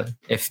 with Kyle.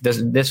 If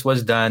this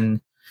was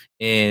done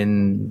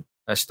in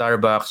a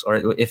Starbucks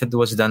or if it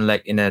was done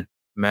like in a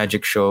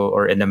magic show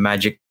or in a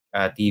magic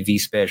TV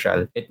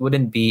special, it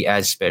wouldn't be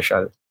as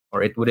special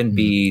or it wouldn't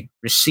be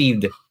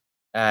received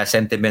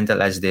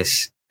sentimental as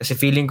this. Kasi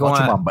feeling ko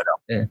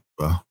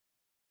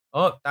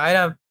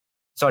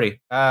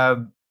sorry.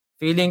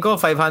 Feeling ko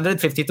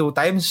 552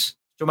 times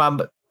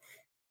chumamba.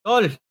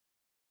 Tol.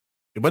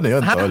 Iba na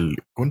yun, tol.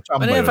 Kung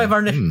chamba ano yun,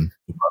 500?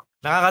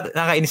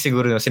 Nakakainis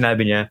siguro no,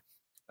 sinabi niya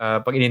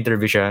pag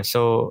in-interview siya.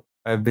 So,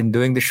 I've been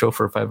doing the show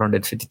for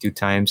 552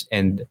 times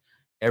and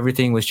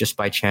everything was just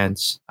by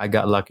chance. I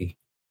got lucky.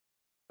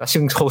 Tapos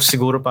yung host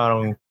siguro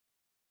parang,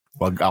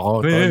 wag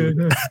ako,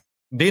 tol.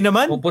 Hindi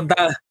naman.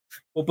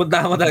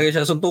 Pupunta ako talaga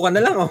siya. Suntukan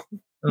na lang,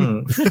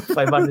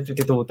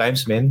 552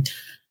 times, man.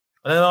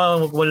 Wala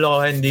naman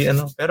magmuloko, hindi,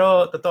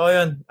 Pero, totoo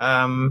yun.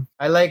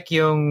 I like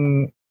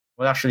yung,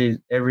 well,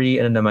 actually,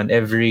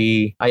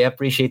 I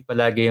appreciate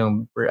palagi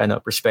yung,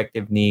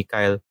 perspective ni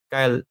Kyle.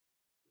 Kyle,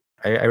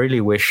 I really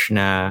wish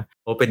na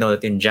open na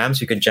ulit in jams.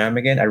 You could jam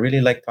again. I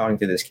really like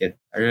talking to this kid.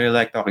 I really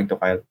like talking to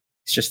Kyle.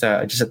 It's just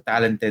a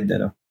talented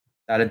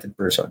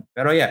person.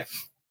 Pero yeah,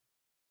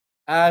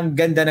 ang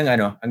ganda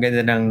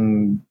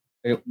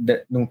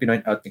nung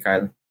pinoint out ni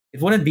Kyle. It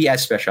wouldn't be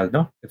as special,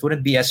 no? It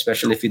wouldn't be as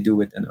special if you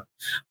do it,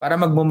 para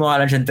magmumukha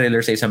lang siyang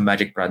trailer sa isang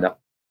magic product.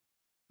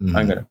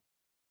 Ang gano'n.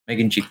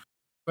 Making cheap.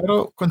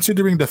 Pero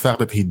considering the fact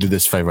that he did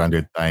this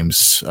 500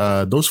 times,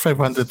 those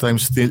 500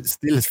 times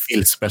still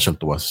feel special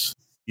to us.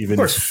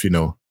 Even if,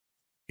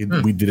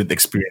 we didn't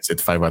experience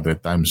it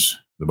 500 times.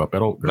 Diba?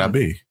 Pero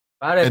grabe.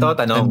 Pare, ito,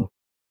 tanong.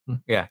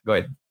 Yeah, go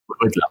ahead.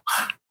 Wait lang.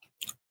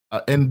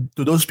 And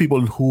to those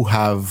people who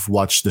have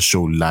watched the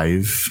show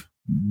live,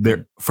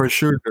 for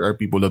sure there are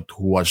people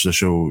who watch the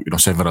show,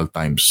 several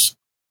times.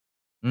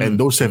 And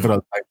those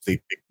several times,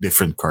 they pick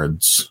different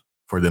cards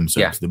for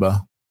themselves,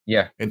 diba?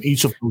 Yeah. And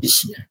each of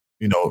those,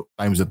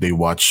 times that they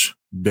watch,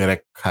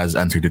 Derek has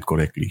answered it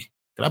correctly.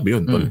 Grabe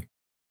yun, tol.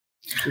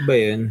 Iba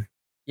yun.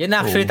 Yan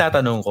actually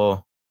tatanong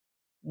ko.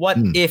 What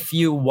if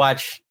you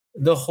watch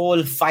the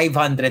whole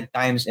 500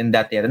 times in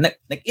that theater?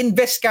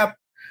 Nag-invest ka,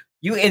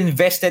 you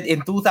invested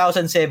in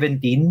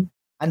 2017,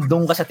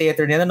 andun ka sa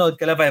theater niya, nanood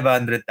ka lang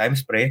 500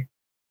 times, pre.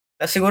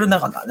 Tapos siguro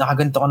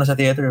nakaganto ka na sa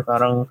theater,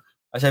 parang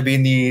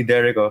sabihin ni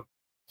Derek,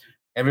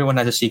 everyone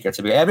has a secret.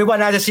 Sabi, everyone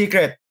has a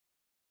secret.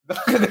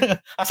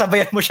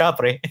 Kasabayan mo siya,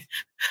 pre.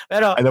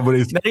 Pero,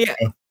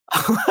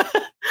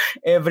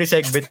 every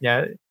segment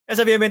niya,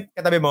 sabihin mo,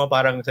 katabi mo,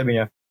 parang sabi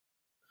niya,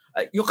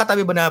 yung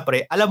katabi mo na,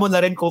 pre, alam mo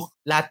na rin kung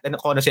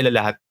sila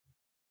lahat.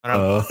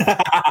 Parang,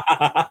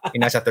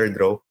 nasa third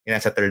row,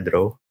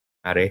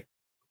 pare.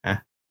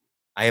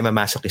 I am a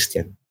masochist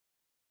yan.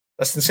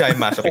 Tapos siya ay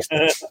masochist.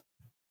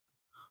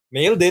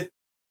 Nailed it.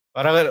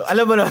 Parang,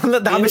 alam mo na,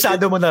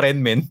 nakabisado mo na rin,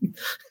 men.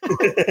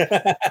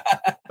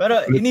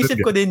 Pero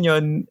inisip ko din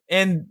yon,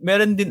 and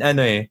meron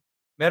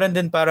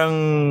din parang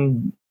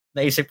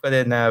naisip ko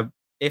din na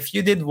if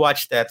you did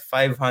watch that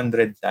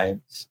 500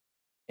 times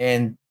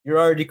and you're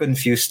already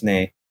confused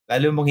na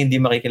lalo mong hindi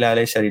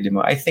makikilala yung sarili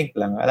mo, I think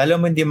lang, lalo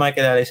mong hindi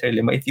makikilala yung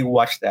sarili mo if you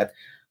watch that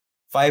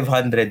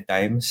 500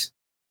 times.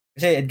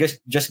 Kasi it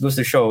just goes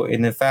to show,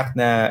 in the fact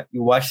na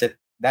you watch it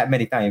that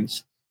many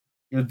times,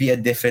 you'll be a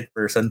different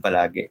person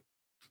palagi.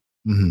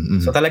 Mm-hmm.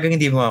 So talagang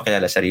hindi mo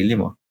makilala sarili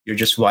mo. You're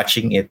just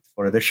watching it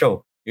for the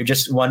show. You're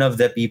just one of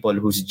the people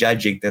who's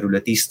judging the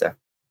ruletista.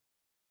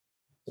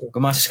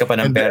 Gumastos ka pa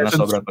ng pera na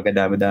sobrang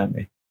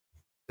pagkadami-dami.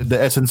 The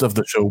essence of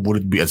the show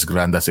wouldn't be as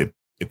grand as it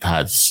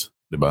has,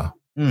 diba?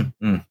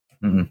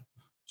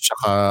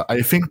 Saka,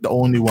 I think the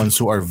only ones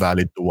who are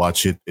valid to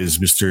watch it is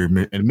Mr.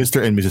 and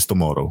Mrs.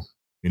 Tomorrow.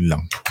 Yun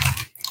lang.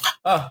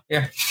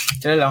 Yeah.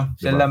 Sila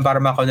lang para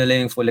makaw nila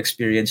yung full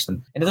experience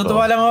nun. And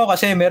natutuwa lang ako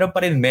kasi meron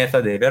pa rin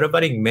method Meron pa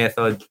rin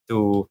method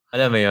to,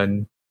 alam mo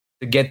yun,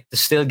 to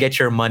still get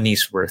your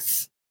money's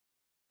worth.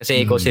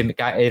 Kasi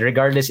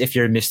regardless if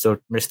you're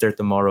Mr.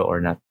 Tomorrow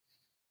or not.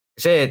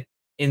 Kasi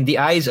in the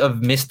eyes of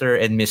Mr.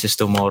 and Mrs.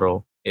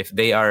 Tomorrow, if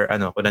they are,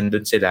 kung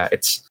nandun sila,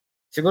 it's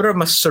siguro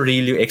mas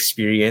surreal yung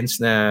experience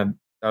na,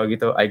 tawag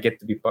ito, I get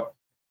to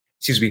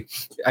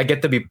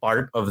be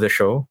part of the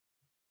show.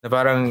 Na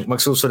parang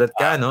magsusulat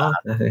ka, no?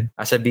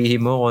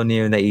 Sabihin mo kung ano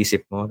yung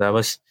naisip mo.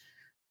 Tapos,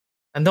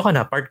 ando ka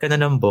na, part ka na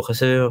ng book.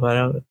 Kasi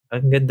parang,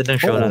 ang ganda ng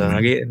show na lang.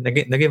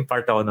 Naging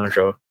part ako ng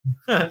show.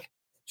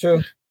 Sure.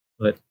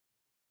 But,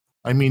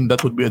 I mean,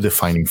 that would be a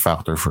defining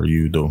factor for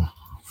you, though.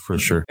 For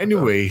sure.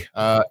 Anyway,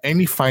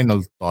 any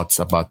final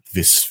thoughts about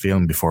this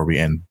film before we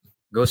end?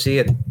 Go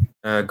see it.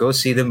 Go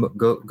see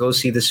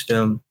this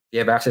film. If you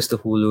have access to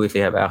Hulu, if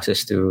you have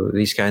access to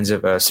these kinds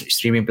of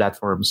streaming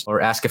platforms, or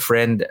ask a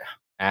friend,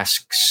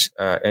 asks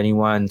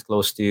anyone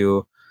close to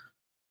you,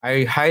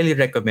 I highly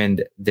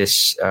recommend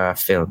this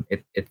film.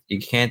 You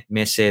can't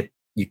miss it.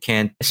 You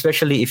can't,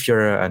 especially if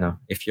you're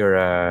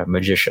a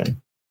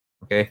magician.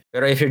 Okay,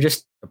 pero if you're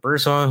just a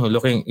person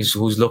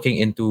who's looking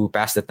into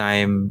pass the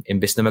time,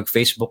 imbes na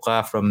mag-Facebook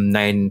ka from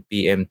 9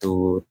 p.m.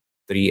 to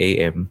 3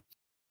 a.m.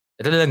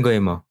 Ito na lang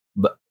gawin mo.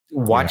 But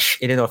watch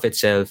in and of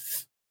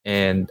itself.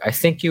 And I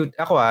think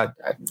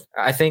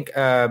I think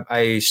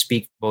I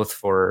speak both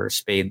for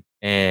Spade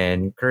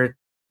and Kurt.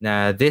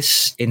 Na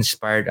this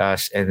inspired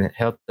us and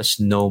helped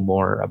us know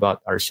more about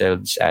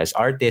ourselves as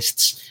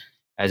artists,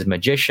 as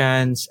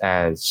magicians,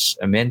 as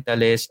a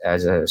mentalist,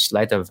 as a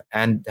sleight of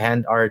hand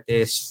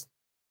artist,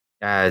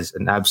 as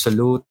an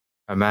absolute,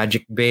 a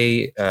magic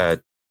bay,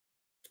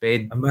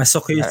 Spade. A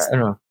masochist.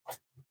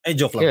 Ay,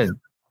 joke lang.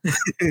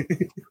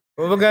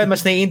 Kumbaga,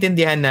 mas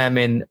naiintindihan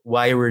namin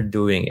why we're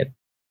doing it.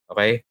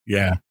 Okay?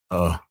 Yeah.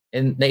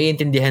 And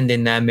naiintindihan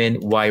din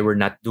namin why we're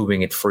not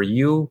doing it for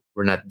you,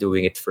 we're not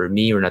doing it for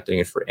me, we're not doing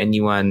it for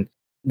anyone.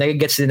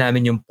 Nagigets din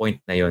namin yung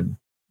point na yun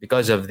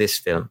because of this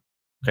film.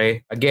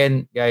 Okay?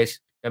 Again, guys,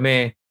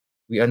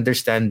 we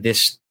understand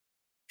this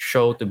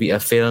show to be a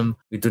film.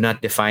 We do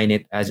not define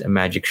it as a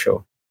magic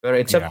show. Pero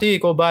it's up to you,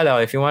 ikaw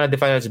bala. If you want to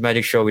define it as a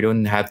magic show, we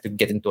don't have to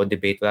get into a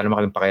debate. Wala naman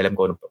kaming pakialam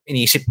kung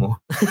iniisip mo.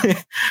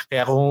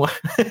 Kaya kung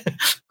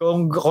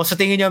sa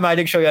tingin nyo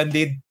magic show yan,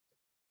 dude,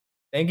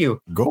 thank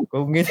you. Go.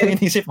 Kung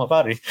iniisip mo,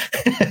 pare.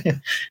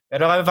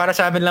 Pero para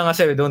sa amin lang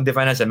kasi, we don't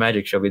define it as a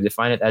magic show. We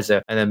define it as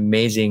an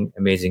amazing,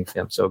 amazing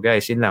film. So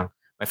guys, yun lang.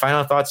 My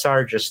final thoughts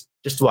are just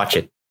watch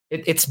it.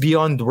 It's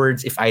beyond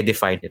words if I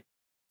define it.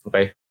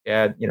 Okay?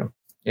 Yeah,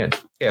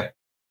 yeah.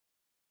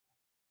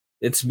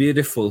 It's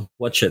beautiful.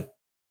 Watch it.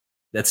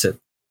 That's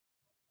it.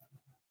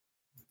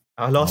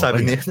 Akala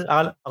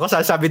ko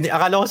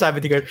sabi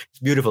ni Kurt, it's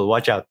beautiful.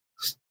 Watch out.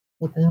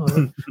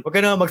 Huwag ka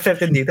na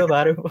mag-threaten dito,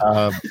 pare.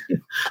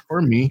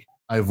 For me,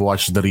 I've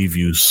watched the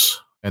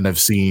reviews and I've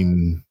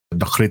seen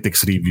the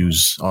critics'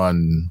 reviews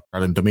on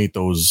Rotten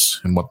Tomatoes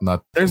and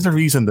whatnot. There's the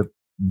reason that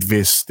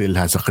this still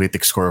has a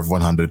critic score of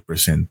 100%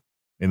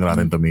 in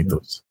Rotten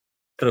Tomatoes.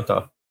 True.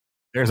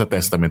 There's a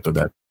testament to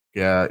that.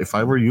 Yeah, if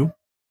I were you,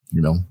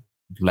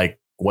 like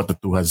what the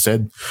two has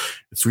said,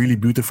 it's really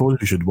beautiful.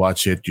 You should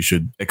watch it. You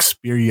should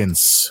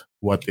experience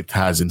what it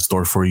has in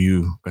store for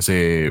you.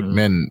 Kasi,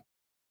 man,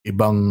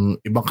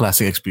 ibang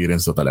klaseng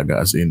experience to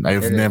talaga. As in,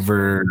 I've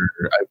never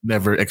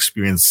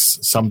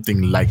experienced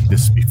something like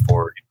this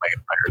before in my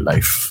entire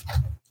life.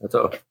 That's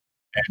all.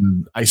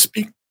 And I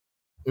speak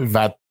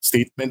that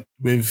statement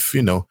with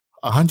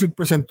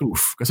 100%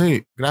 truth.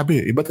 Kasi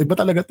grabe, iba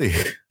talaga 'to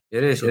eh.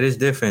 It is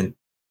different.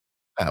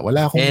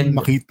 Wala akong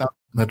makita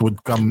that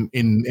would come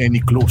in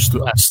any close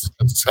to as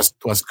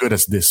good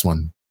as this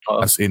one.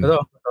 As in.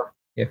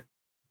 Yeah.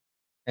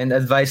 And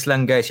advice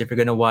lang, guys, if you're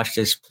gonna watch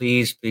this,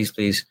 please,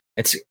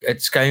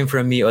 it's coming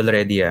from me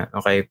already.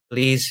 Okay,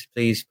 please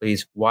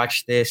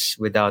watch this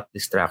without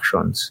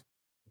distractions.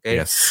 Okay,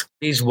 yes.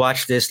 Please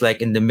watch this like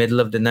in the middle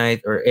of the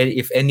night, or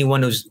if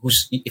anyone who's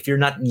if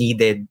you're not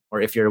needed, or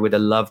if you're with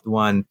a loved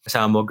one,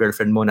 kasama mo,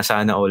 girlfriend mo, na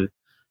sana all,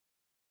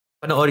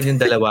 panoorin yung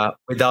dalawa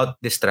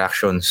without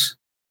distractions.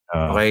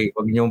 Okay,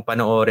 wag niyong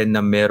panoorin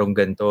na merong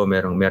ganito,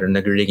 merong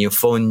nag-ring yung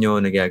phone nyo,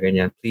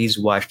 nagaganyan. Please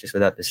watch this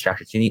without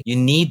distractions. You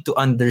need to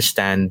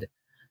understand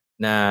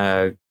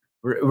na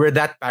we're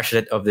that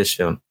passionate of this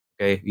film.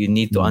 Okay, you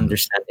need to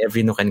understand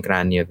every nook and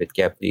cranny of it.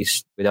 Kaya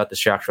please, without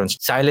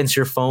distractions, silence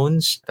your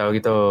phones.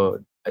 Tawag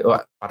ito,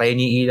 patayin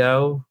yung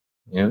ilaw.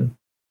 Yan.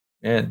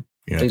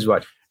 Yeah. Please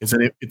watch.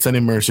 It's an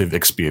immersive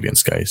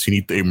experience, guys. You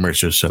need to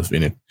immerse yourself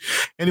in it.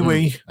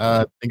 Anyway,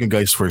 thank you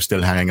guys for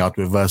still hanging out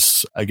with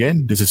us.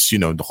 Again, this is,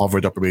 the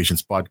Covert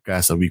Operations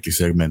Podcast, a weekly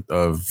segment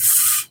of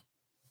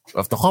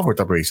the Covert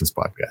Operations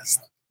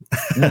Podcast.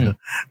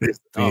 This is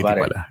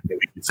the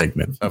weekly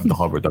segment of the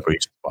Covert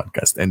Operations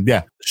Podcast. And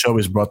yeah, the show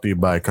is brought to you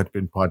by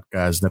Cutpin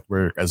Podcast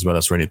Network as well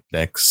as Renit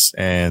Lex.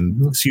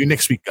 And see you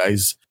next week,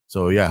 guys.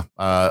 So yeah,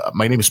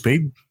 my name is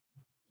Spade.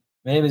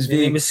 My name is V.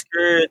 My name is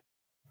Kurt.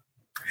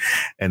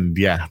 And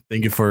yeah,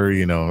 thank you for,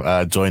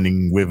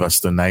 joining with us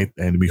tonight.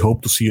 And we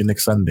hope to see you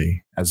next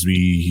Sunday as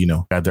we,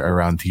 gather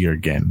around here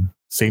again.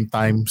 Same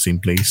time, same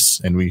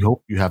place. And we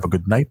hope you have a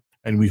good night.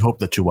 And we hope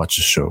that you watch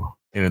the show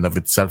in and of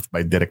itself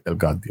by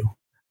DelGaudio.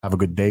 Have a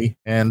good day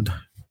and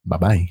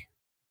bye-bye.